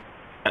 Okay.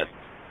 are you?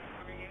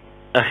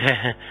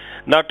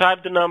 Now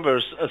type the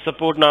numbers,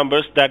 support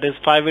numbers. That is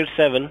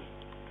 587.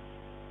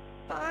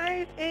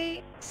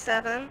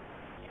 587.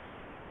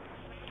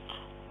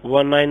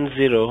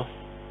 190.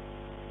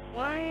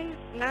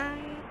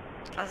 190.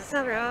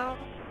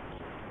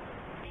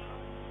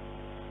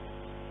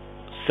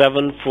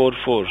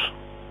 744.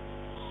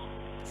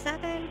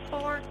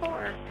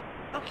 744.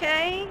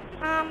 Okay,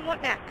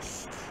 what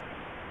next?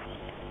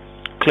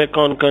 Click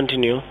on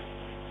continue.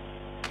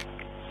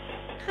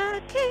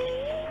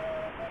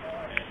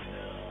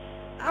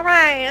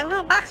 Alright, a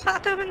little box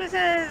popped open that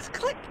says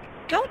click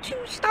go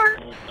to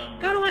start,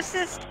 go to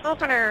assist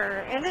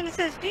opener, and then it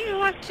says do you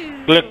want to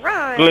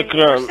run click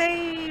or run.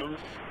 save?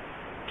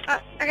 I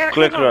gotta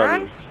Click on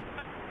run.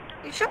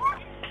 You sure?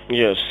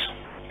 Yes.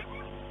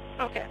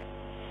 Okay.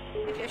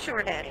 If you're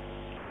sure, Daddy.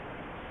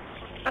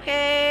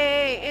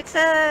 Okay, it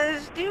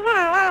says, do you want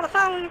to allow the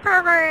following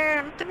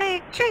program to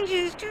make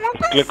changes to your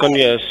policy? Click on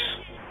yes.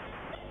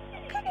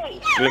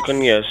 Yes. Click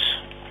on yes.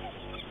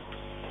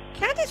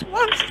 Can I just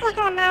once click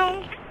on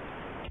no?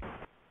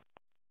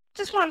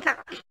 Just one time.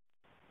 Okay,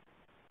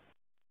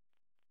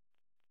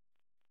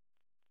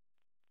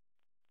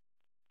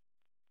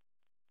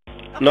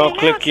 Now now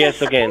click it yes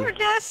says again. support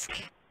desk.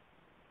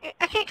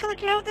 I can't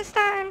click no this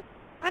time.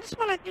 I just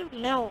want to do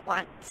no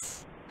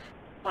once.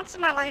 Once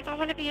in my life, I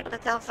want to be able to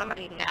tell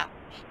somebody no.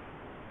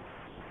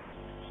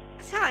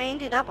 That's how I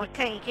ended up with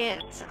 10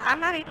 kids.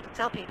 I'm not able to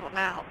tell people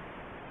no.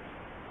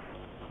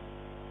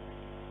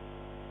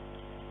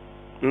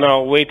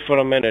 Now wait for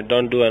a minute.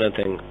 Don't do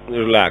anything.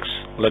 Relax.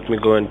 Let me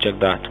go and check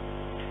that.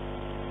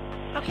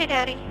 Okay,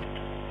 Daddy.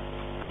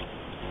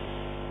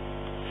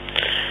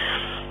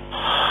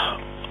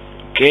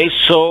 Okay,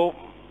 so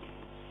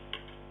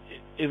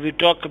if we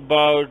talk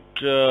about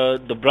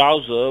the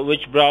browser,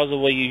 which browser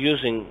were you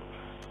using?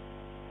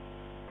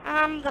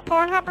 The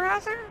Pornhub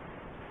browser?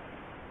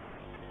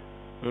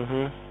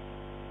 I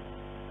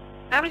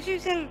was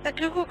using the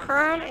Google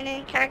Chrome and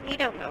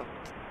Incognito mode.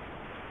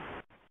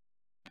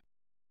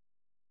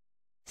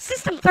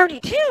 System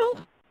 32?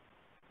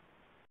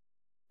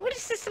 What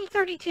is System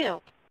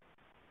 32?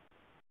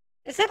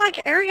 Is it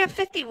like Area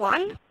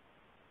 51?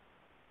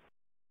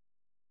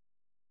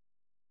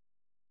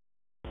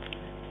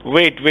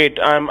 Wait.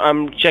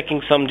 I'm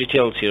checking some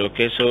details here.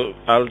 Okay, so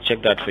I'll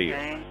check that for you.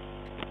 Okay.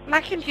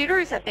 My computer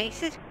is a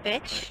basic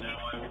bitch.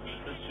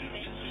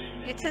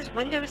 It says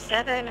Windows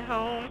 7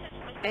 Home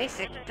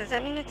Basic. Does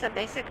that mean it's a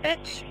basic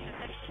bitch?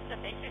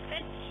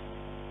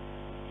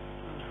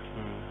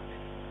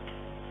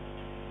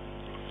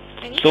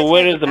 And you So guys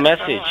where make is the better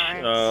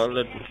phone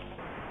message?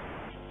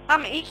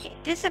 lines.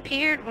 It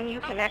disappeared when you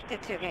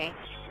connected to me.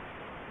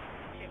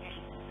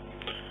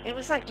 It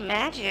was like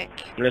magic.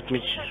 Let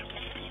me.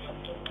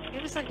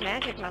 It was like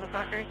magic,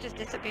 motherfucker. It just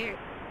disappeared.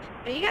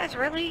 But you guys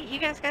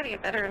gotta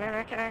get better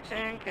internet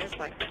connection, because,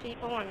 like, the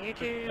people on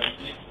YouTube,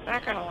 they're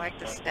not gonna like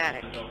the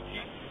static.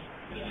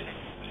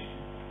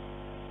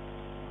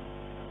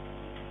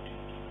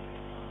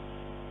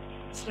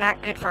 It's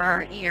not good for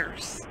our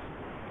ears.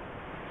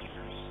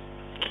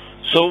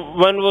 So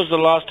when was the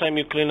last time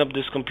you cleaned up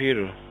this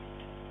computer?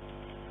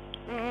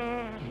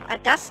 I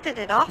dusted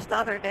it off the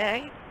other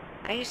day.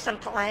 I used some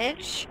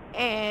Pledge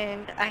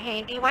and a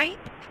handy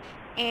wipe,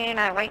 and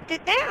I wiped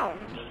it down.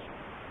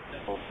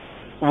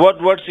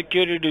 What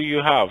security do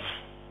you have?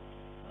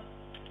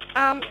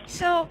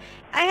 So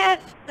I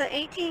have the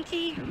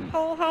AT&T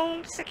whole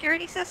home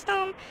security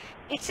system.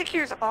 It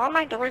secures all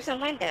my doors and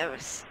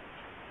windows.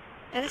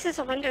 And this is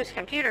a Windows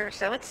computer,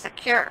 so it's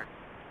secure.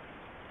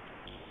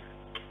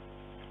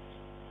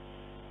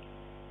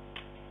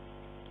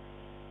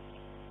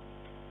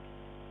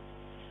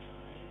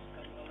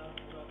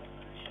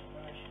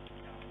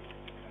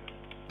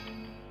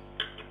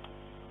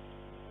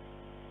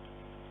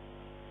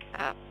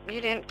 You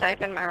didn't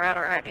type in my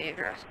router IP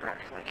address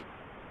correctly.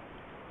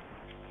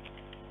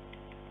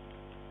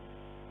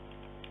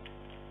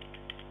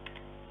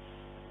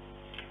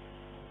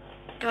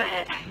 Go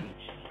ahead.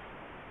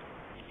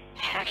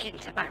 Hack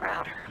into my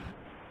router.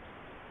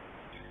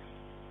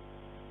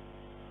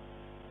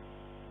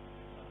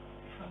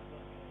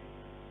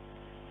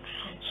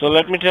 So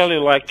let me tell you,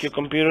 like, your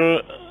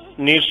computer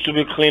needs to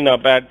be cleaned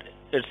up and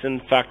it's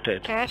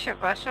infected. Can I ask you a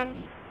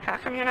question? How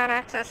come you're not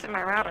accessing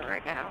my router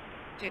right now?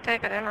 Did you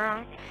type it in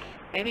wrong?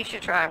 Maybe you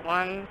should try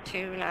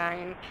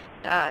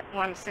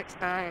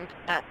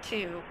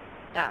 129.169.2.1.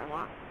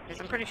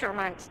 Because I'm pretty sure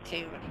mine's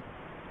 2.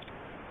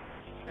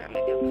 Let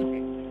me do it for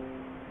you.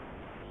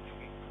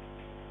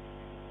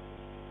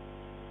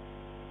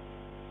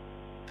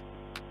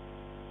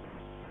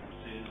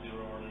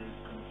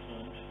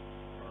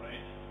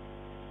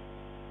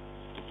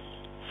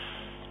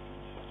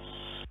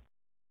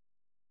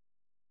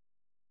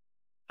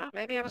 Oh,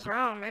 maybe I was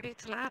wrong. Maybe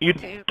it's not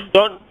 2.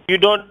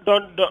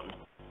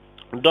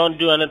 Don't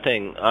do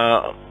anything.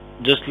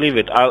 Just leave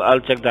it. I'll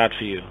check that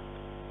for you.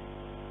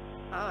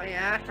 Oh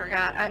yeah, I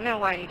forgot. I know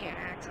why you can't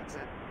access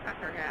it. I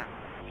forgot.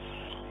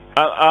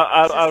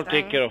 I'll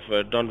take care of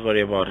it. Don't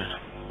worry about it.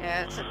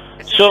 Yeah,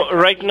 it's so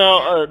right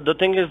now, the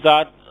thing is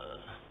that,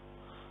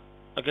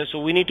 okay, so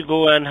we need to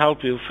go and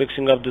help you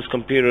fixing up this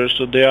computer.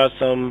 So there are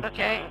some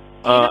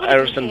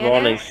errors and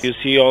warnings. You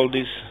see all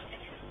these.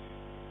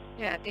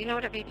 Yeah, do you know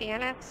what a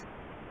VPN is?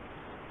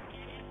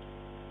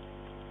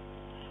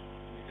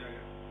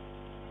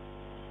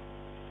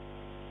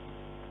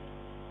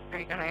 Are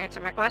you gonna answer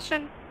my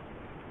question?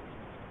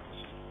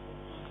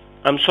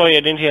 I'm sorry, I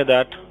didn't hear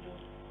that.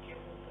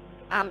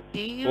 Do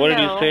you what did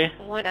know you say?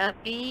 What a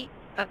VPN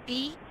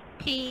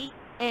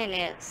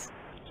is?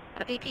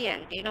 A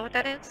VPN, do you know what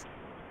that is?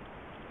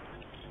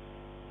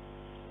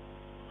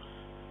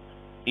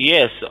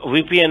 Yes,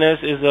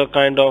 VPNs is a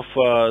kind of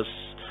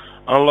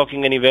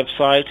unlocking any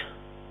website.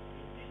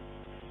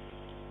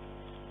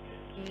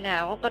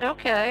 No, but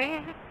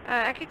okay.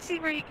 I could see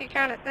where you could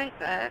kind of think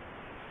that.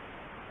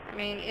 I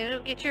mean, it'll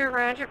get you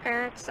around your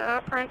parents'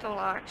 parental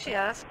locks,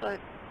 yes, but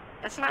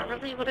that's not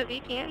really what a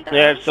VPN does.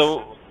 Yeah,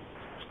 so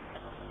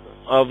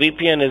a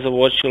VPN is a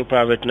virtual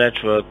private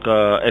network,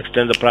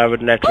 extend the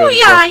private network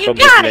Booyah, you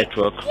got it!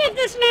 network. Give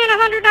this man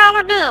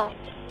 $100 bill!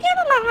 Give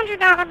him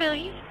 $100 bill,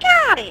 you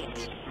got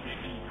it!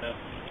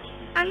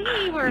 I knew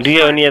you were a Do you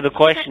have smart any other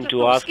question to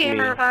technical ask me?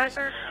 scammer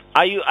advisor.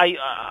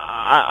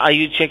 Are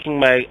you checking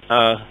my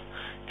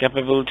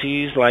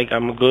capabilities? Like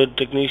I'm a good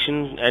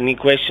technician. Any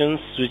questions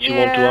which you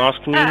want to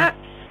ask me? Yeah,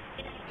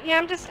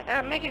 I'm just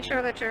making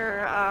sure that you're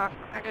a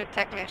good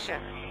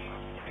technician.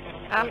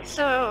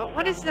 So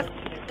what is the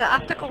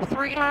optical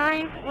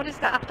 3-line? What is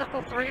the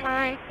optical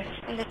 3-line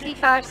and the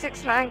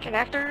T569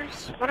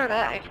 connectors? What are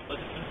they?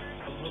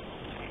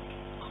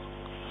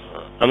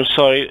 I'm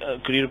sorry.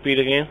 Could you repeat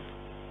again?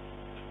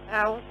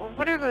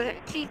 What are the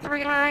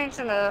T3 lines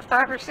and the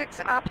 5 or 6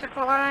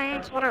 optical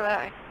lines? What are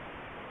they?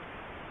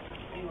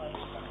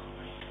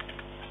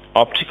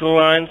 Optical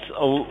lines?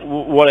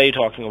 What are you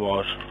talking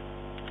about?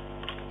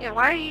 Yeah,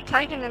 why are you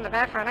typing in the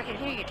background? I can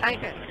hear you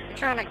typing. You're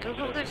trying to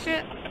Google this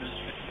shit?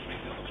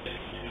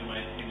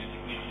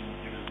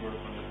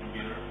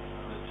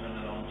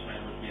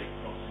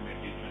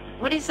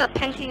 What is a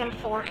Pentium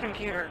 4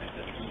 computer?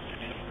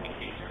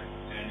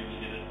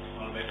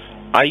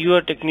 Are you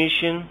a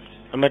technician?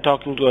 Am I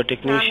talking to a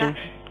technician? No,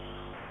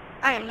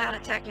 I am not a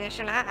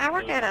technician. I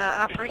work at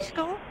a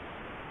preschool.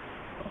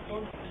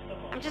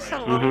 I'm just a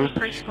lonely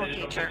preschool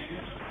teacher.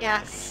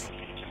 Yes.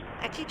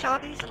 I teach all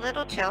these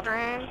little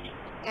children,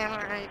 and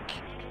like,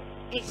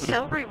 it's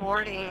so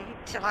rewarding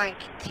to like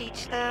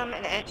teach them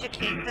and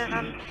educate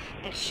them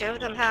and show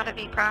them how to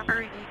be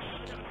proper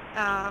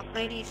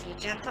ladies and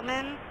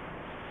gentlemen.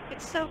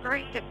 It's so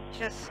great to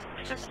just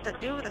to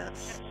do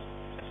this.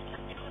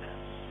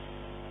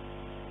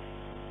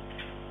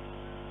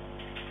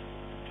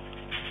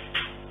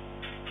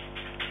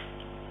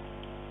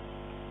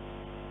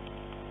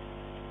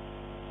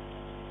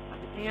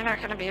 You're not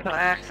going to be able to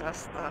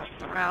access the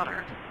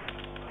router.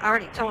 I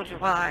already told you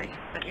why,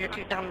 but you're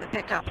too dumb to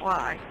pick up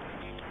why.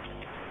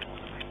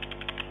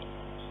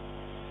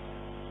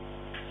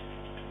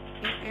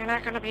 You're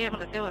not going to be able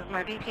to do it.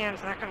 My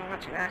VPN's not going to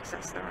let you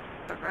access the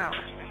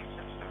router.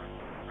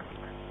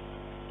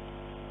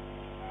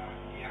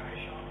 Yeah, hi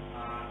Sean.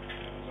 I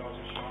was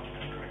also Sean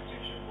Hunter,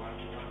 extension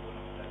 121, one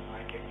of the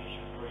my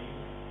technician for you.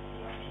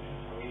 Good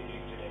afternoon. How are you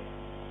doing today?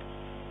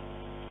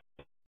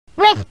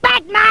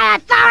 Respect my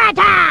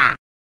authority!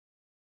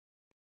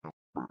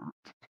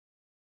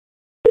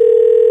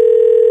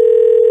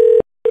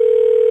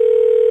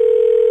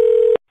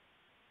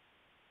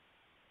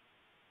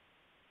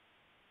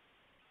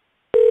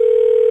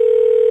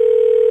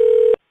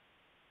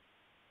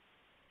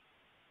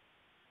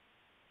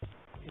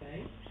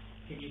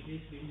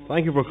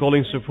 Thank you for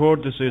calling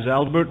support. This is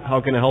Albert. How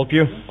can I help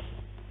you?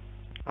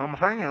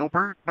 Hi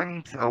Albert. My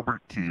name's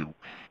Albert too,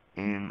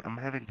 and I'm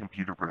having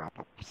computer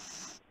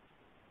problems.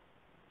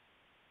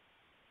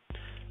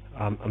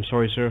 I'm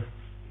sorry, sir.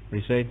 What do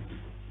you say?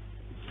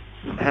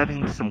 I'm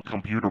having some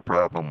computer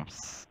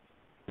problems.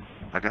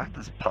 I got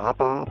this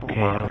pop-up on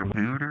my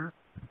computer.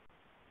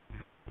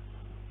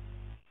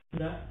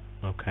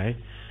 Okay.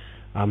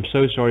 I'm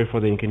so sorry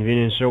for the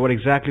inconvenience, sir. What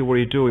exactly were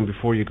you doing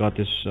before you got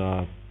this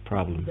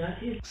problem?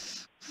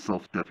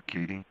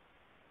 Self-defecating.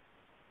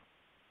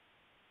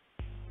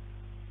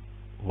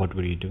 What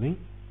were you doing?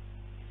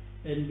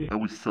 I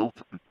was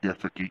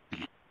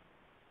self-defecating.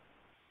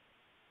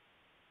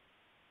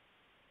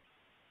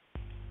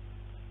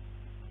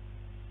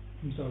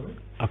 I'm sorry?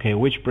 Okay,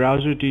 which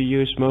browser do you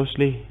use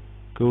mostly?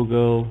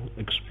 Google,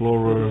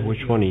 Explorer,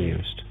 which one you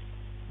used?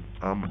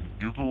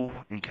 Google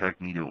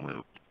Incognito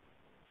mode.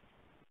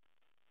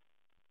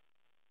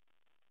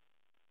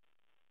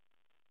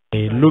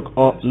 Okay, look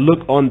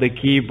on the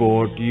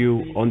keyboard.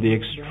 You on the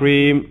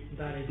extreme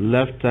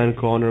left-hand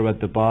corner at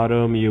the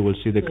bottom. You will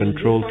see the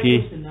control key.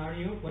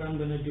 What I'm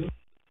gonna do?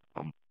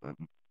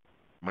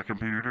 My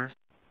computer.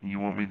 You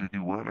want me to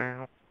do what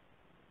now?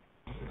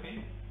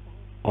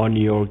 On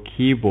your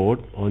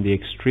keyboard, on the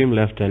extreme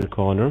left-hand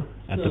corner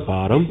at the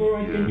bottom,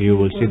 you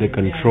will see the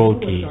control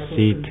key,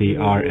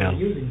 CTRL.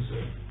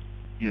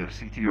 Yeah,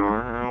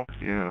 CTRL.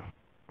 Yeah,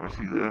 I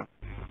see that.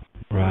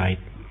 Right.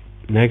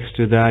 Next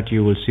to that,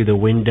 you will see the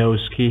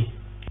Windows key.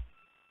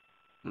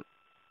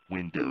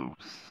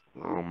 Windows.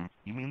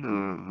 You mean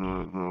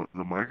the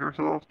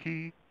Microsoft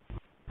key?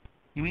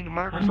 You mean the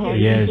Microsoft key?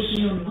 Yes,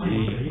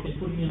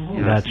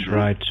 Yeah, that's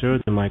right, sir,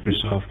 the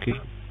Microsoft key.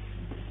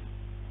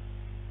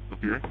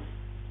 Okay.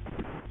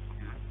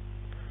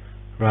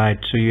 Right,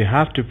 so you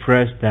have to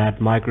press that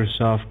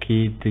Microsoft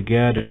key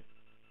together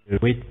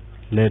with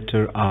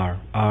letter R.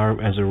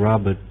 R as a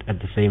Robert at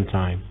the same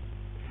time.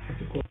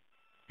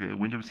 Okay,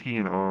 Windows key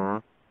and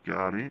R.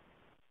 Got it.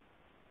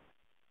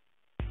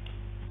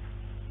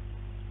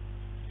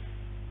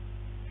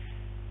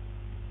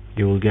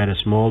 You will get a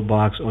small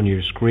box on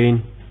your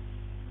screen.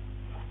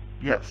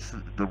 Yes,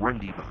 the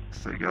Rundy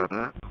box. I got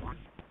that.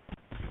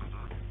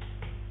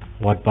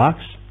 What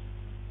box?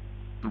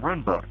 The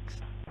Run box.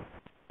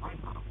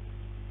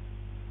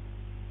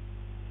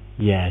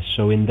 Yes,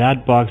 so in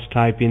that box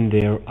type in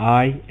there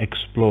I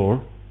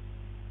explore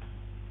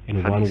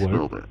in How one do you word.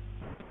 spell that?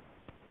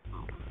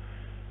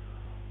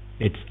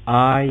 It's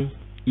IEXPLORE.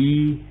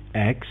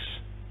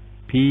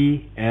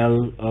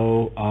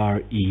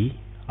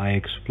 I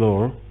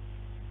explore.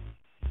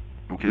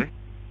 Okay.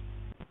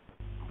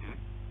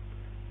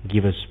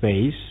 Give a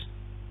space.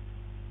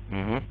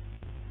 Mm-hmm.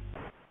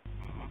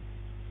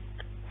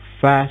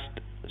 Fast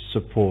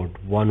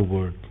support, one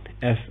word.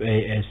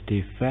 FAST,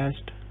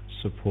 fast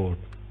support.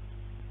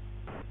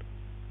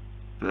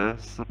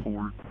 Fast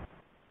support.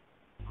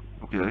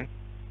 Okay.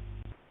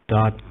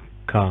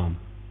 .com.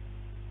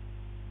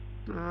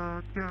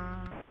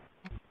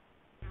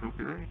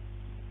 Okay.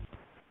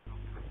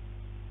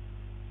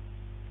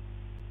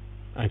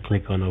 I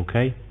click on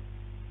OK.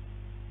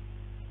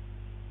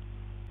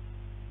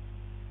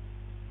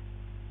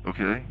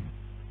 Okay.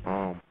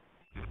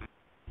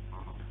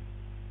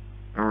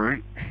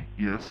 Alright.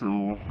 Yeah,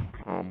 so,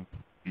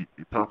 it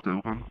popped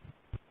open.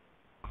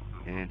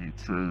 And it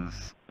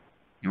says,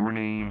 your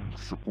name,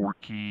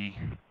 support key.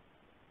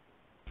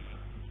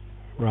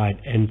 Right,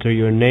 enter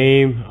your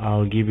name.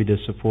 I'll give you the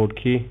support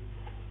key.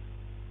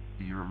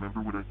 Do you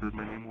remember what I said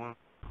my name was?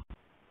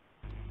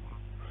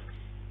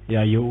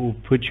 Yeah, you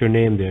put your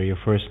name there, your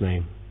first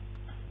name.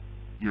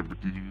 Yeah, but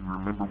did you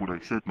remember what I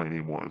said my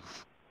name was?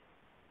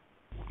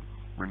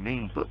 We're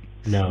name buddies.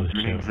 No, Your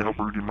sir. name's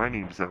Albert and my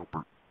name's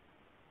Albert.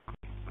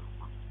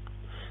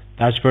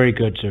 That's very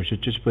good, sir. So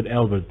just put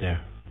Albert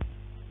there.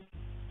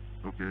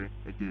 Okay,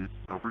 I did.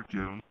 Albert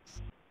Jones.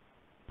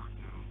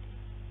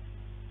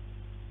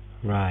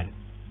 Right.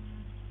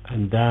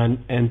 And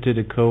then enter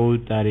the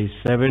code that is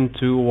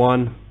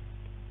 721.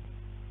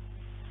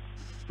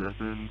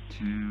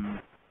 72.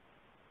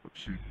 Oh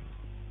shoot,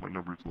 my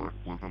number's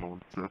wasn't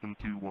on.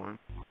 721.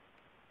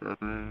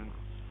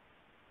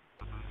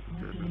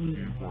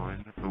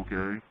 721.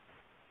 Okay.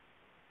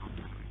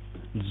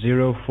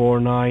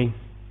 049.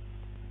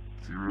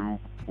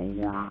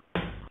 049.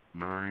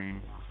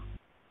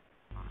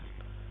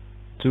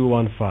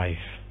 215.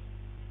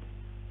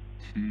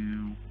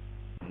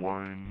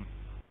 215.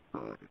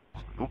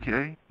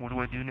 Okay, what do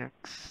I do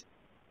next?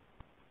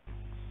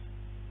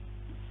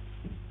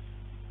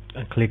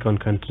 Click on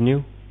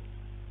continue.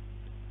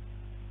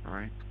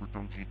 Alright, click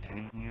on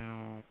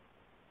continue.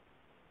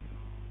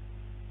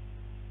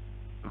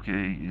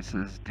 Okay, it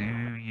says, do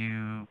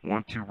you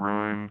want to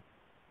run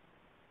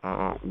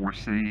or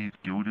save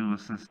go to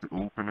assist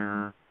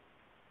opener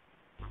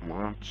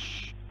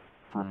launch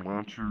from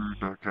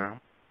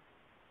launcher.com?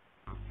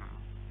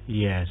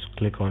 Yes,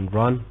 click on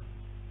run.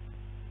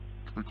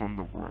 Click on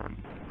the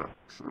run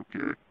box,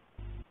 okay.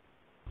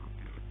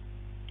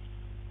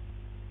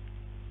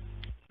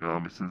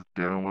 It says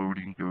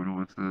downloading go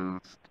to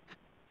assist,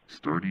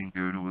 starting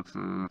go to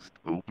assist,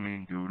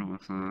 opening go to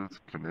assist,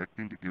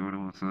 connecting to go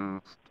to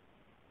assist.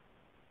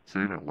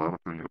 Saying a lot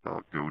of things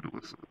about go to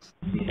assist.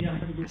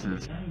 It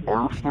says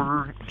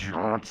Arthur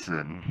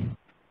Johnson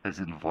has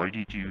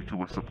invited you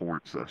to a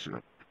support session.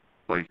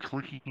 By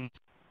clicking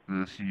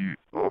this,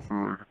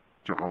 Arthur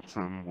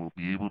Johnson will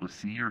be able to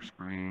see your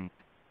screen,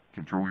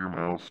 control your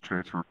mouse,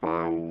 transfer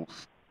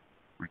files,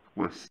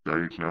 request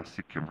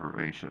diagnostic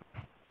information.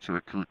 Should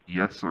I click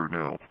yes or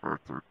no,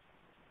 Arthur?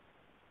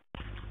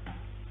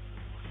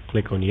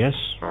 Click on yes.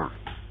 Or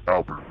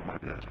Albert, my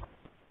bad.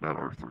 Not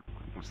Arthur.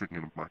 I was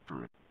thinking of my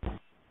friend.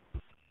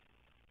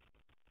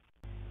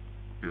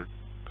 Good.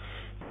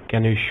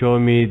 Can you show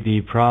me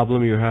the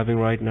problem you're having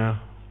right now?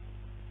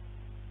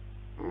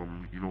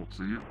 You don't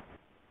see it?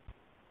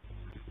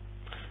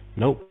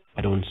 Nope,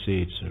 I don't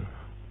see it, sir.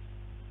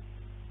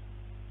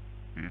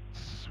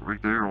 It's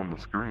right there on the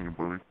screen,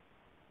 buddy.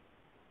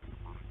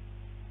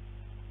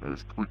 I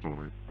just click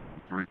on it.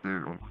 It's right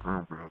there on the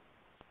Chrome browser.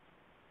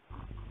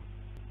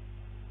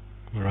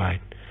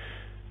 Right.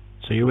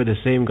 So you were the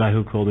same guy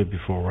who called me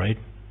before, right?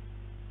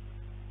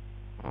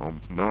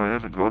 No, I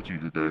haven't got you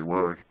today.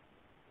 Why?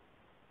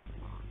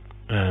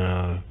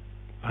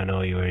 I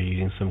know you were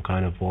using some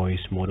kind of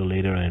voice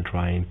modulator and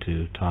trying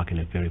to talk in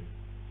a very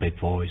big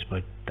voice,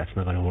 but that's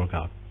not going to work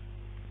out.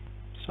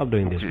 Stop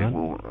doing this, man.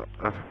 Well,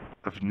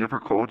 I've never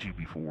called you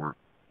before.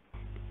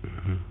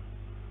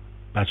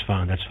 That's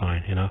fine,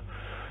 you know.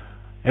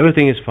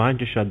 Everything is fine,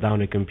 just shut down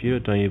the computer,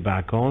 turn it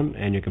back on,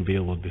 and your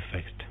computer will be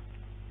fixed.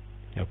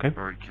 Okay?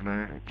 Alright, can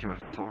I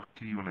talk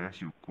to you and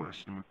ask you a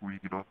question before you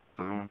get off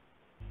the phone?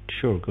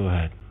 Sure, go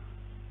ahead.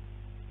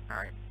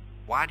 Alright.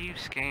 Why do you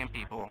scam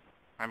people?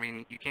 I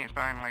mean, you can't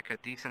find like a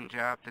decent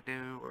job to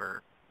do,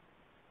 or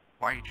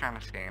why are you trying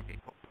to scam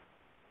people?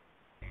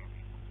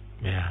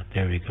 Yeah,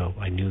 there we go.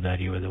 I knew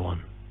that you were the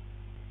one.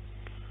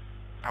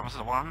 I was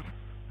the one?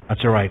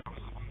 That's alright.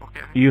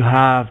 Okay. You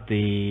have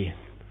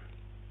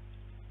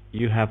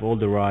all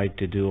the right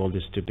to do all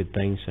these stupid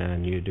things,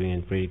 and you're doing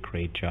a very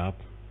great job.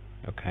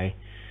 Okay?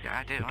 Yeah,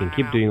 I do. You can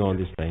keep doing all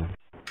these things.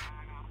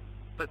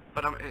 But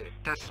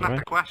that's not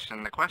the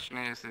question. The question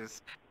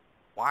is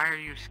why are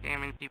you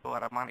scamming people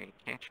out of money?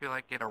 Can't you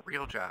like get a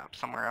real job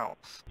somewhere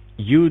else?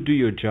 You do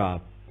your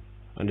job.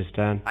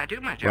 Understand? I do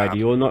my job. Right,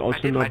 you're not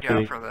also not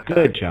doing a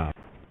good job.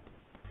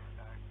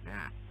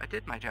 Yeah, I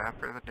did my job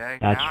for the day.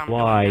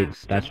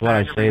 That's why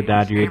I say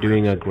that you're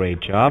doing a great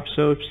job,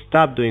 so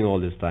stop doing all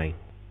this thing.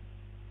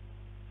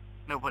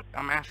 No, but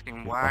I'm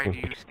asking, why do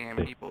you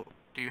scam people?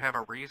 Do you have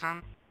a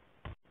reason?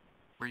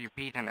 Were you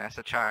beaten as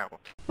a child?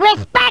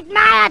 Respect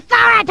my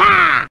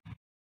authority!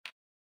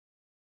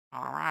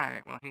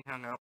 Alright, well he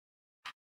hung up.